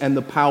newness and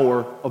the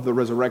power of the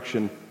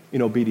resurrection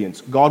in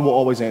obedience. God will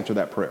always answer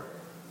that prayer.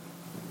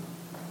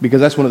 Because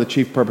that's one of the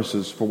chief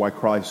purposes for why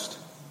Christ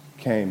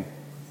came.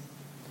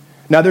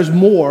 Now there's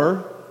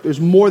more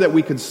that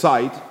we could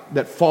cite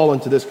that fall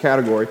into this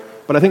category,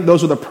 but I think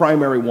those are the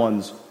primary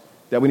ones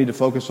that we need to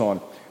focus on.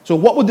 So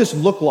what would this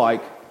look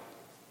like?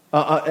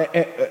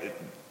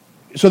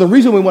 So the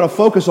reason we want to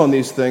focus on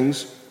these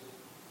things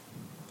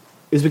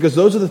is because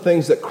those are the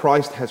things that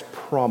Christ has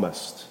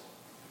promised.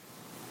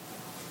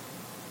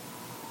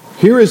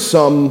 Here is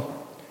some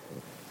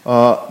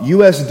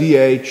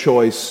USDA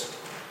choice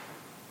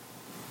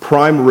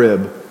prime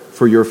rib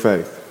for your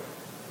faith.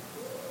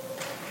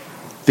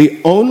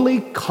 The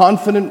only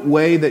confident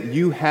way that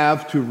you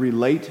have to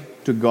relate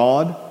to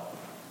God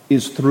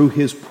is through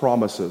His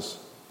promises.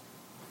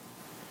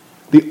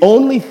 The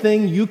only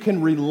thing you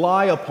can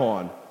rely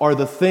upon are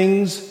the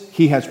things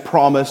He has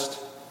promised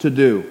to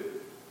do.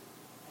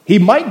 He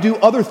might do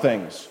other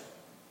things.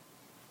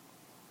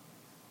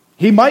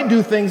 He might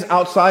do things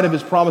outside of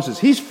His promises.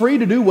 He's free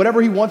to do whatever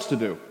He wants to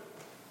do.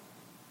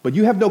 But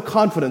you have no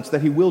confidence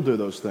that He will do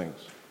those things.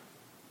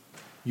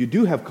 You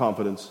do have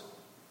confidence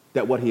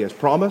that what He has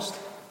promised,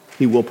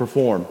 He will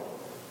perform.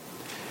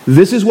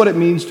 This is what it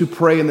means to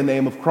pray in the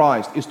name of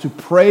Christ, is to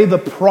pray the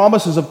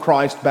promises of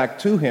Christ back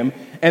to Him,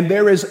 and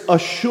there is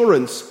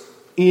assurance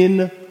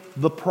in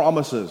the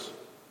promises.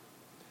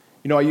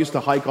 You know, I used to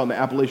hike on the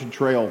Appalachian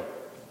Trail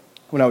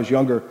when I was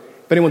younger.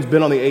 If anyone's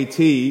been on the AT,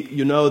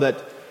 you know that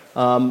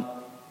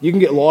you can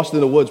get lost in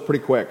the woods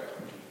pretty quick.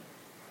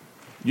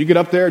 You get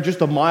up there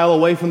just a mile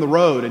away from the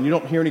road and you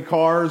don't hear any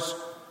cars.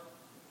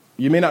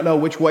 You may not know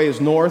which way is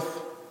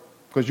north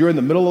because you're in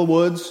the middle of the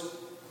woods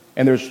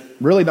and there's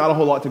really not a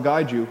whole lot to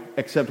guide you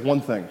except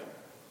one thing.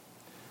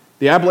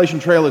 The Appalachian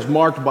Trail is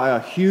marked by a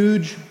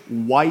huge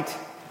white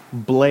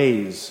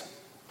blaze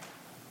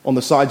on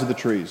the sides of the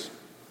trees.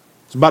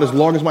 It's about as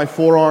long as my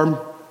forearm,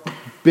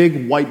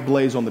 big white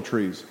blaze on the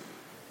trees.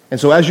 And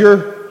so as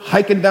you're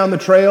hiking down the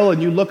trail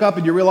and you look up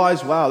and you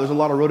realize, wow, there's a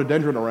lot of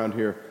rhododendron around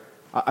here.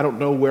 I don't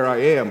know where I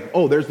am.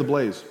 Oh, there's the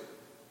blaze.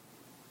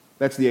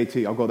 That's the AT.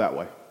 I'll go that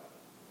way.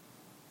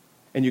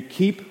 And you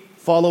keep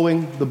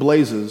following the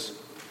blazes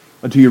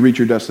until you reach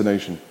your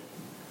destination.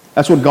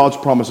 That's what God's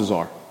promises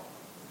are.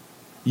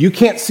 You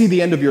can't see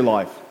the end of your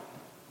life.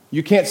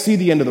 You can't see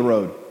the end of the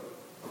road.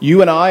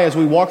 You and I, as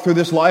we walk through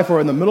this life, are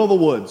in the middle of the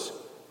woods,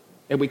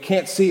 and we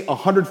can't see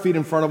 100 feet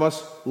in front of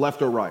us,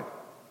 left or right.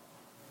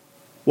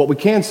 What we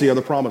can see are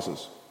the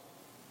promises.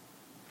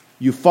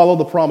 You follow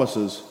the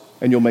promises,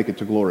 and you'll make it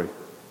to glory.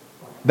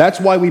 That's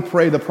why we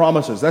pray the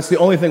promises. That's the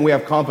only thing we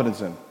have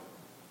confidence in.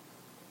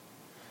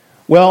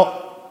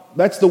 Well,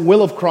 that's the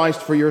will of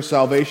Christ for your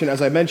salvation.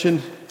 As I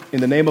mentioned,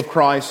 in the name of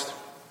Christ,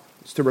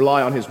 it's to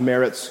rely on His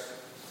merits,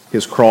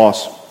 His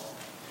cross,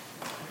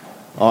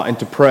 and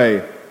to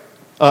pray.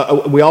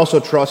 We also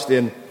trust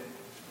in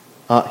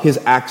His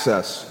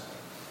access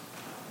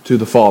to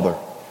the Father.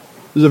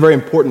 This is a very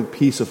important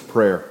piece of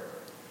prayer.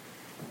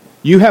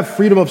 You have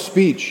freedom of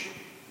speech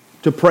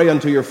to pray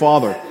unto your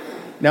Father.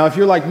 Now, if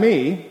you're like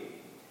me,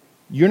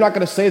 you're not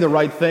going to say the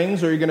right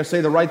things, or you're going to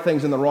say the right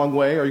things in the wrong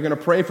way, or you're going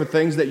to pray for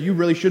things that you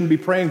really shouldn't be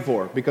praying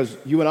for, because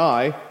you and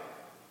I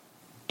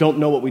don't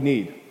know what we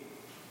need.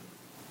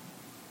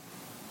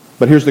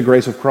 But here's the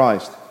grace of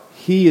Christ.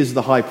 He is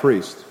the high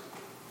priest.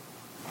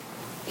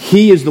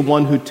 He is the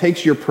one who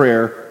takes your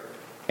prayer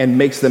and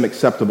makes them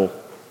acceptable.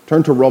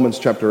 Turn to Romans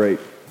chapter 8.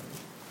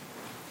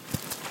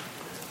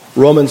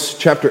 Romans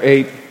chapter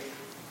 8,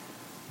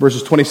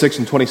 verses 26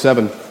 and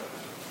 27.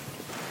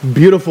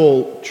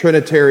 Beautiful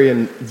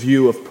Trinitarian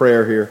view of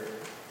prayer here.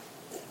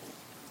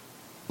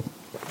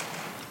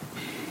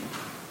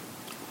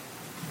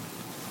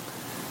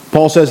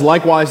 Paul says,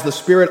 likewise, the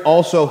Spirit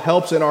also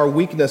helps in our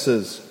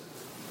weaknesses.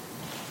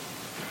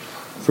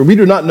 For we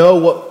do not know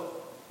what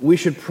we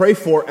should pray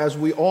for as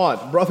we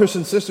ought. Brothers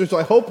and sisters,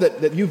 I hope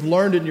that you've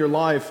learned in your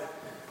life,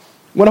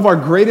 one of our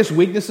greatest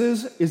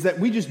weaknesses is that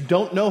we just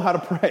don't know how to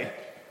pray.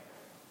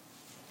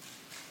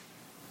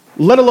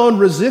 let alone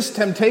resist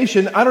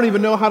temptation. I don't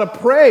even know how to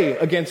pray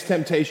against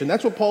temptation.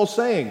 That's what Paul's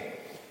saying.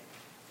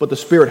 But the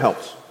Spirit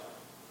helps.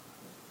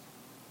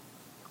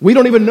 We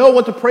don't even know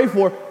what to pray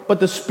for, but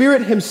the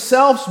Spirit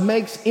himself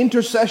makes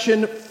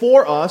intercession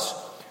for us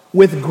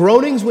with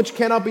groanings which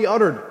cannot be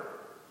uttered.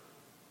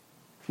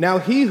 Now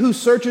he who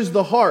searches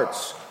the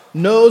hearts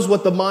knows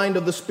what the mind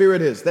of the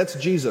Spirit is. That's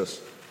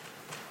Jesus.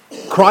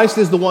 Christ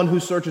is the one who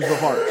searches the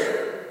hearts.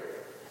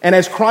 And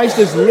as Christ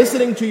is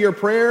listening to your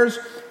prayers,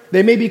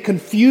 they may be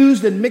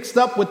confused and mixed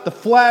up with the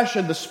flesh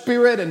and the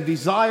spirit and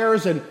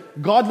desires and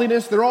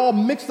godliness. They're all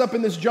mixed up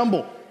in this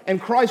jumble.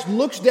 And Christ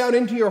looks down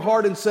into your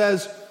heart and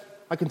says,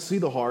 I can see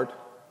the heart.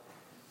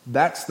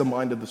 That's the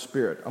mind of the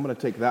Spirit. I'm going to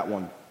take that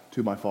one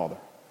to my Father.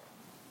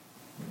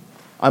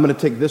 I'm going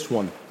to take this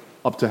one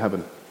up to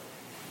heaven.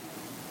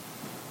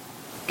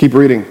 Keep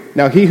reading.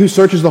 Now he who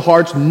searches the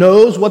hearts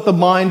knows what the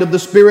mind of the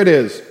Spirit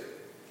is,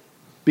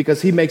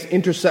 because he makes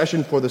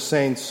intercession for the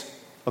saints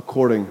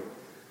according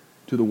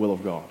to the will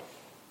of God.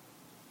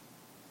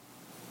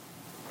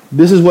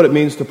 This is what it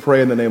means to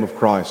pray in the name of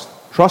Christ.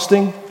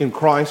 Trusting in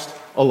Christ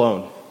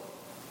alone.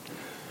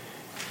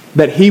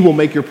 That he will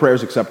make your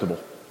prayers acceptable.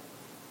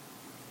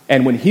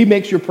 And when he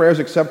makes your prayers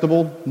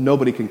acceptable,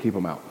 nobody can keep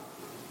them out.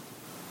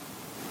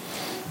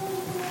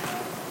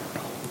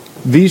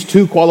 These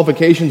two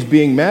qualifications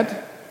being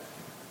met,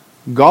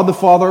 God the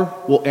Father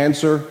will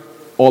answer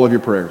all of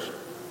your prayers.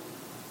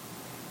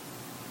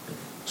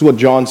 This is what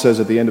John says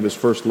at the end of his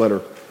first letter.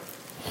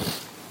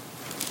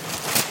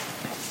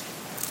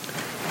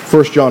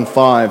 1 John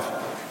 5.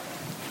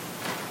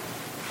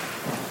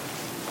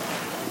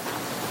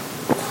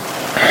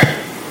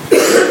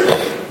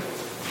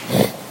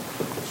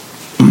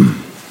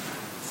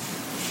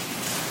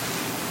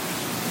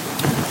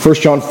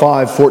 First John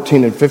 5,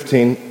 14 and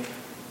 15,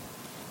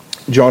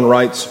 John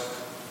writes,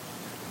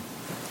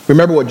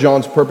 remember what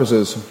John's purpose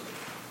is.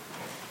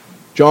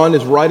 John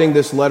is writing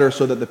this letter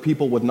so that the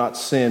people would not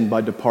sin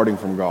by departing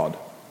from God.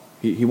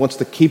 He wants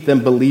to keep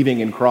them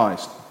believing in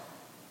Christ.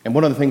 And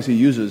one of the things he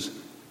uses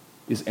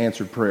is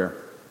answered prayer.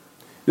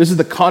 This is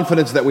the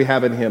confidence that we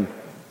have in him.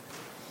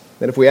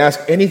 That if we ask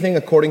anything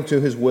according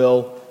to his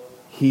will,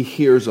 he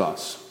hears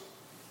us.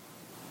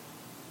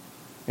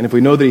 And if we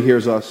know that he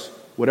hears us,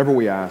 whatever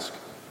we ask,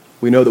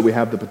 we know that we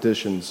have the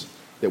petitions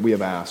that we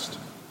have asked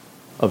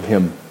of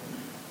him.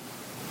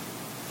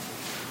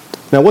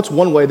 Now, what's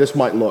one way this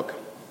might look?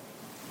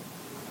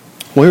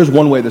 Well, here's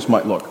one way this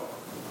might look.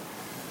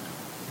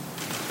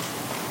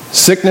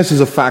 Sickness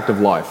is a fact of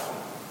life.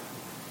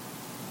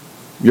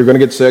 You're going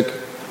to get sick.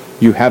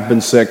 You have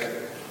been sick.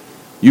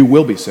 You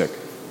will be sick.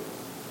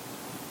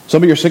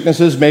 Some of your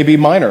sicknesses may be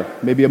minor,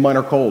 maybe a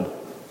minor cold.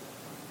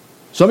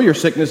 Some of your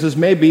sicknesses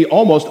may be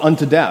almost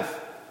unto death.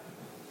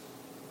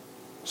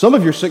 Some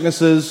of your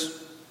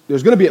sicknesses,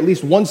 there's going to be at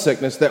least one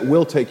sickness that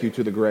will take you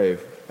to the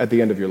grave at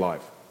the end of your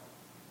life.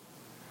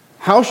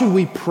 How should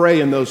we pray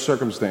in those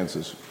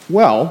circumstances?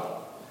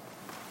 Well,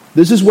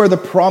 this is where the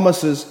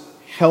promises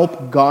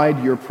help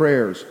guide your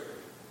prayers.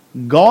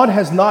 God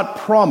has not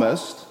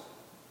promised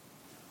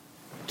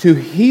to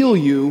heal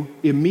you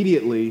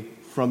immediately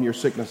from your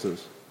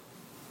sicknesses.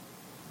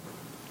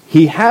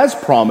 He has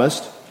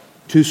promised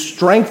to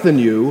strengthen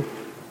you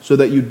so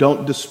that you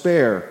don't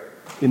despair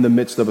in the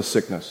midst of a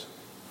sickness.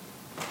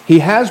 He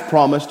has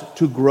promised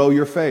to grow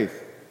your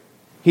faith.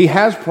 He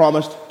has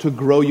promised to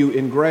grow you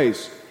in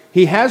grace.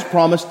 He has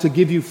promised to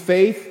give you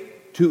faith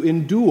to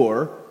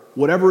endure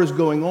whatever is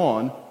going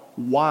on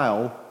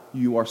while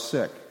you are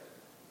sick.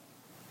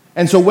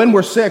 And so when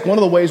we're sick, one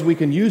of the ways we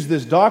can use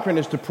this doctrine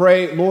is to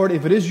pray, Lord,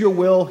 if it is your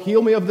will,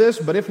 heal me of this,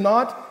 but if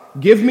not,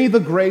 give me the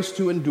grace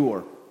to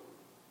endure.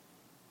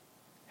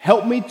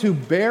 Help me to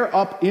bear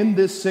up in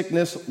this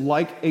sickness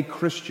like a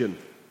Christian.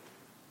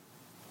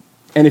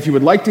 And if you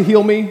would like to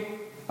heal me,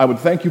 I would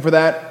thank you for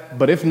that,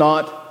 but if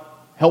not,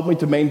 help me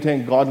to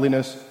maintain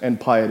godliness and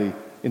piety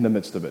in the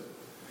midst of it.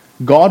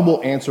 God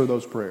will answer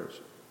those prayers.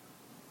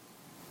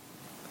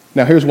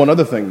 Now, here's one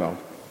other thing, though,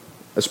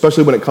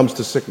 especially when it comes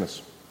to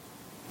sickness.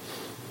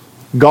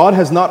 God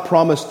has not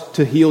promised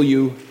to heal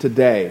you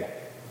today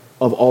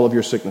of all of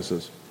your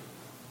sicknesses.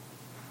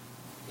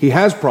 He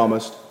has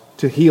promised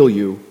to heal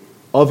you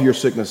of your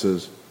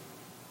sicknesses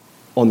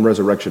on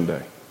Resurrection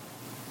Day.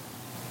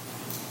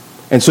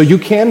 And so you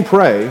can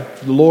pray,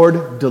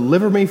 Lord,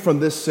 deliver me from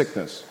this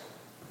sickness.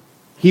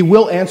 He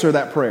will answer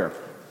that prayer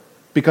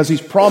because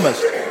he's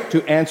promised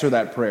to answer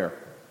that prayer.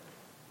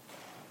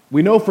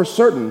 We know for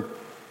certain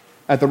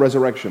at the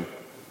resurrection.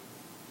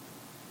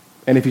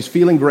 And if he's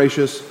feeling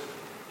gracious,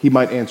 he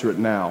might answer it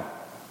now.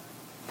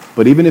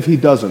 But even if he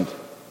doesn't,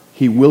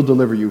 he will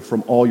deliver you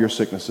from all your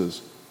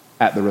sicknesses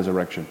at the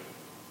resurrection.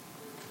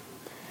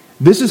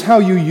 This is how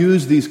you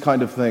use these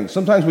kind of things.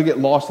 Sometimes we get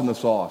lost in the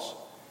sauce.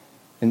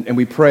 And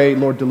we pray,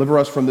 Lord, deliver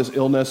us from this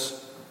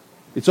illness.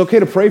 It's okay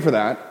to pray for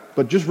that,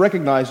 but just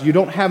recognize you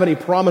don't have any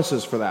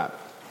promises for that.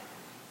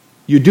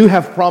 You do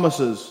have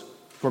promises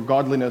for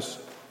godliness,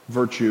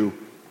 virtue,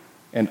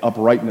 and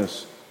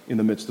uprightness in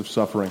the midst of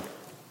suffering.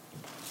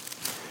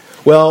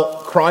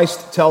 Well,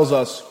 Christ tells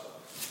us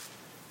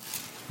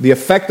the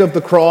effect of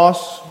the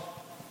cross.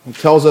 He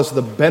tells us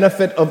the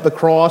benefit of the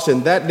cross.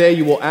 In that day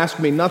you will ask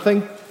me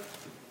nothing,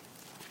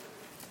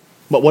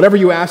 but whatever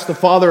you ask the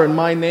Father in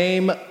my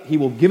name, he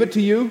will give it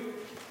to you.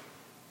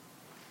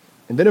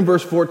 And then in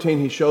verse 14,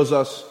 he shows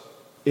us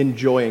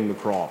enjoying the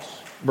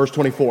cross. Verse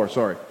 24,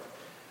 sorry.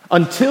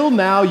 Until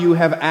now you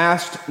have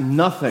asked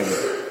nothing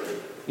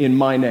in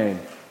my name.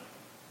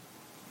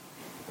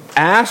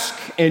 Ask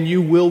and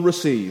you will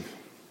receive,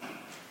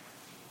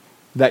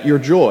 that your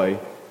joy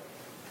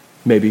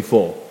may be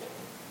full.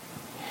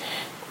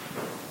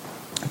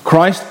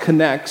 Christ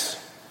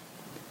connects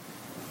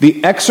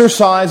the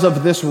exercise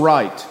of this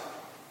right,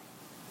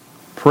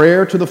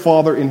 prayer to the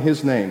Father in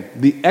his name,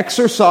 the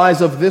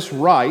exercise of this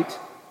right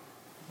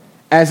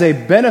as a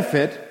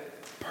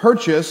benefit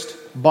purchased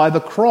by the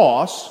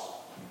cross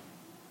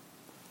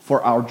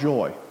for our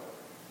joy.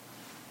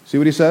 See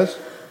what he says?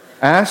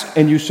 Ask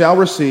and you shall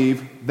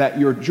receive, that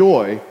your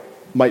joy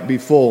might be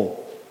full.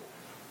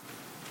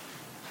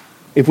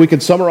 If we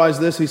could summarize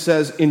this, he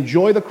says,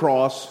 enjoy the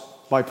cross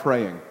by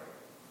praying.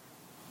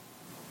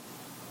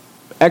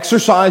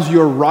 Exercise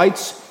your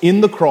rights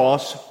in the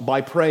cross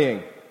by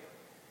praying.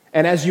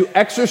 And as you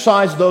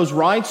exercise those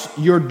rights,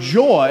 your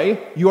joy,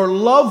 your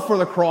love for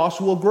the cross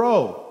will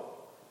grow.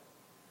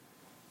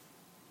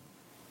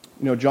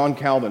 You know, John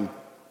Calvin,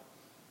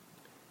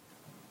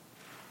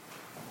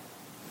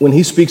 when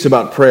he speaks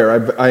about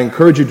prayer, I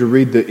encourage you to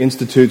read the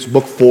Institutes,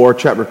 Book 4,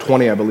 Chapter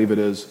 20, I believe it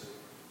is,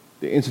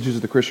 the Institutes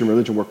of the Christian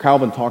Religion, where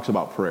Calvin talks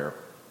about prayer.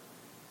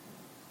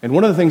 And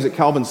one of the things that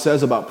Calvin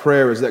says about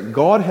prayer is that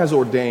God has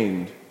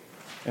ordained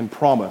and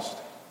promised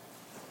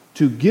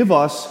to give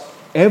us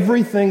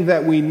everything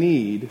that we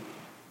need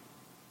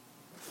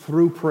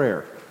through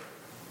prayer.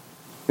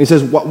 He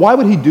says, why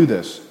would he do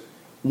this?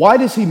 Why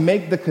does he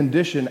make the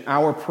condition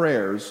our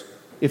prayers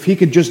if he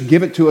could just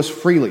give it to us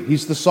freely?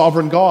 He's the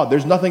sovereign God.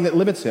 There's nothing that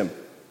limits him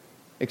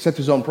except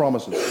his own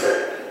promises.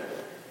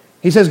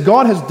 He says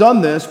God has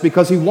done this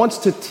because he wants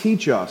to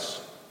teach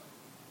us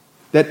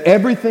that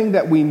everything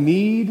that we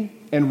need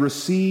and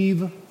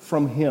receive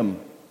from him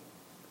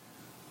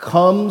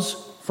comes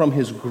from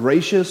his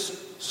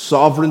gracious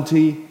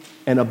sovereignty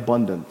and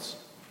abundance.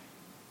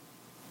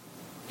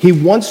 He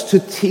wants to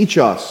teach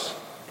us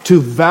to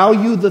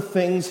value the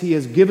things he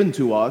has given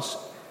to us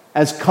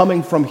as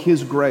coming from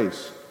his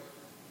grace.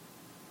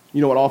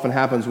 You know what often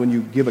happens when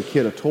you give a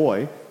kid a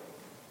toy?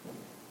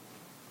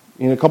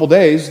 In a couple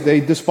days, they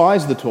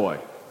despise the toy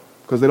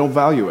because they don't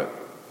value it.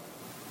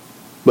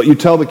 But you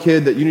tell the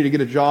kid that you need to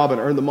get a job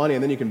and earn the money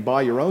and then you can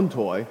buy your own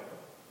toy,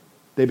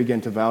 they begin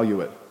to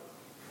value it.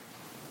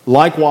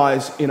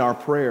 Likewise, in our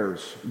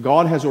prayers,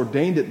 God has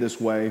ordained it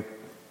this way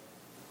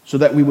so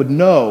that we would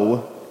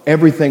know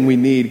everything we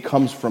need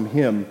comes from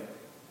him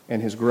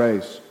and his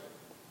grace.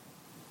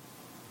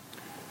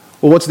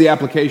 Well, what's the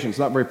application? It's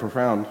not very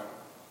profound.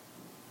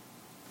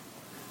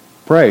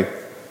 Pray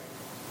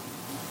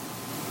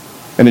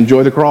and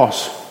enjoy the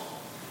cross.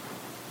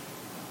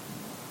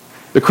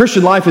 The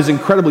Christian life is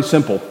incredibly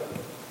simple.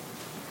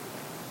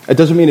 It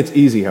doesn't mean it's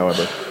easy,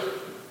 however.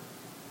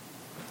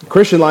 The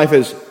Christian life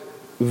is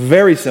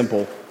very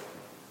simple.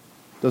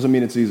 Doesn't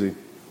mean it's easy.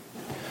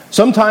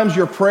 Sometimes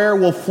your prayer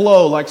will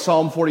flow like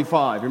Psalm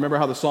 45. Remember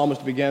how the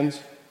psalmist begins?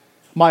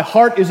 My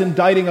heart is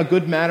inditing a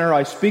good manner.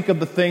 I speak of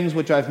the things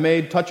which I've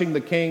made, touching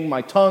the king.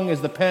 My tongue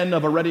is the pen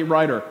of a ready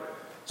writer.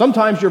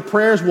 Sometimes your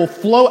prayers will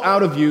flow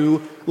out of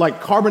you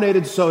like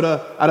carbonated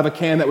soda out of a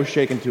can that was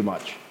shaken too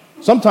much.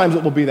 Sometimes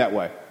it will be that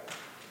way.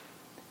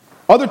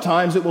 Other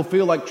times it will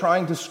feel like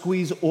trying to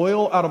squeeze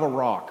oil out of a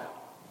rock,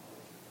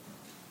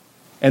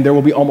 and there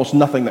will be almost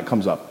nothing that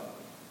comes up.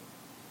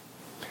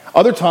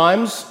 Other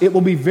times it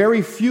will be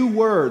very few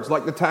words,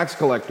 like the tax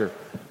collector.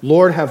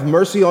 Lord, have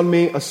mercy on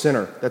me, a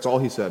sinner. That's all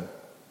he said.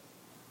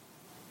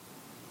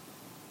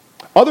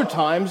 Other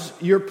times,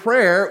 your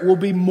prayer will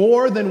be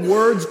more than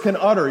words can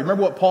utter.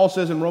 Remember what Paul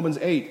says in Romans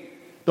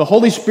 8. The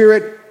Holy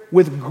Spirit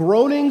with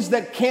groanings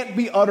that can't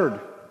be uttered.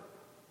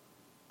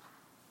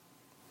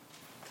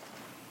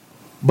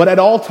 But at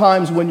all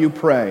times when you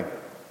pray,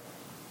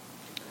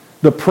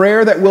 the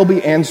prayer that will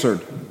be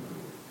answered,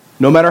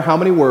 no matter how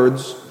many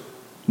words,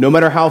 no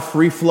matter how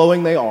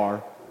free-flowing they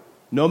are,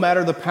 no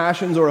matter the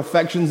passions or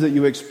affections that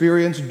you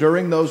experience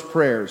during those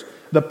prayers,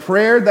 the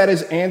prayer that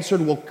is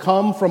answered will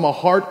come from a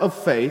heart of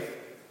faith,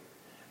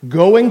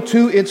 going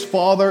to its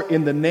Father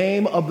in the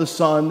name of the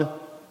Son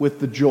with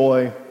the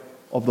joy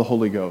of the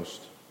Holy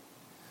Ghost.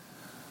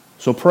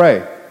 So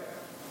pray.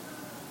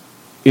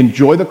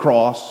 Enjoy the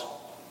cross.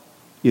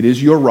 It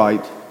is your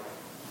right.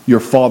 Your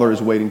Father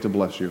is waiting to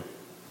bless you.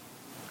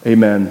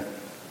 Amen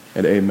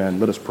and amen.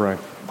 Let us pray.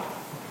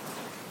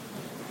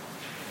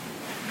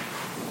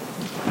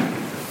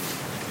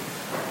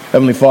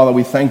 Heavenly Father,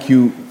 we thank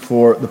you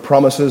for the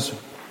promises.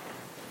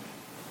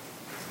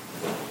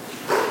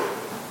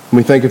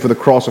 We thank you for the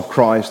cross of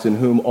Christ, in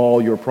whom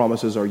all your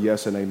promises are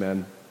yes and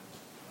amen.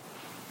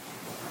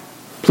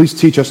 Please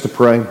teach us to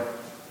pray.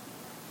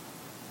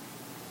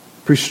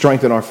 Please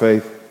strengthen our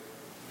faith.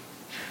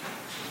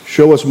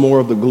 Show us more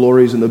of the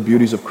glories and the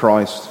beauties of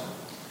Christ.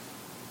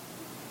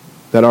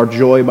 that our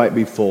joy might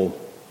be full,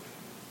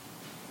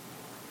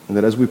 and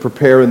that as we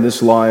prepare in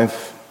this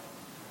life,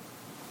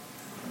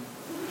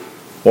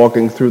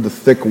 walking through the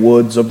thick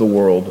woods of the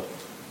world,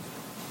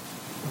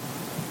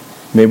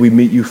 may we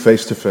meet you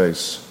face to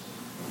face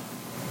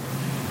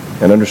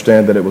and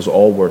understand that it was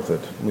all worth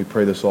it. We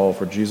pray this all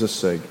for Jesus'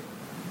 sake.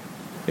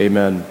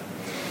 Amen.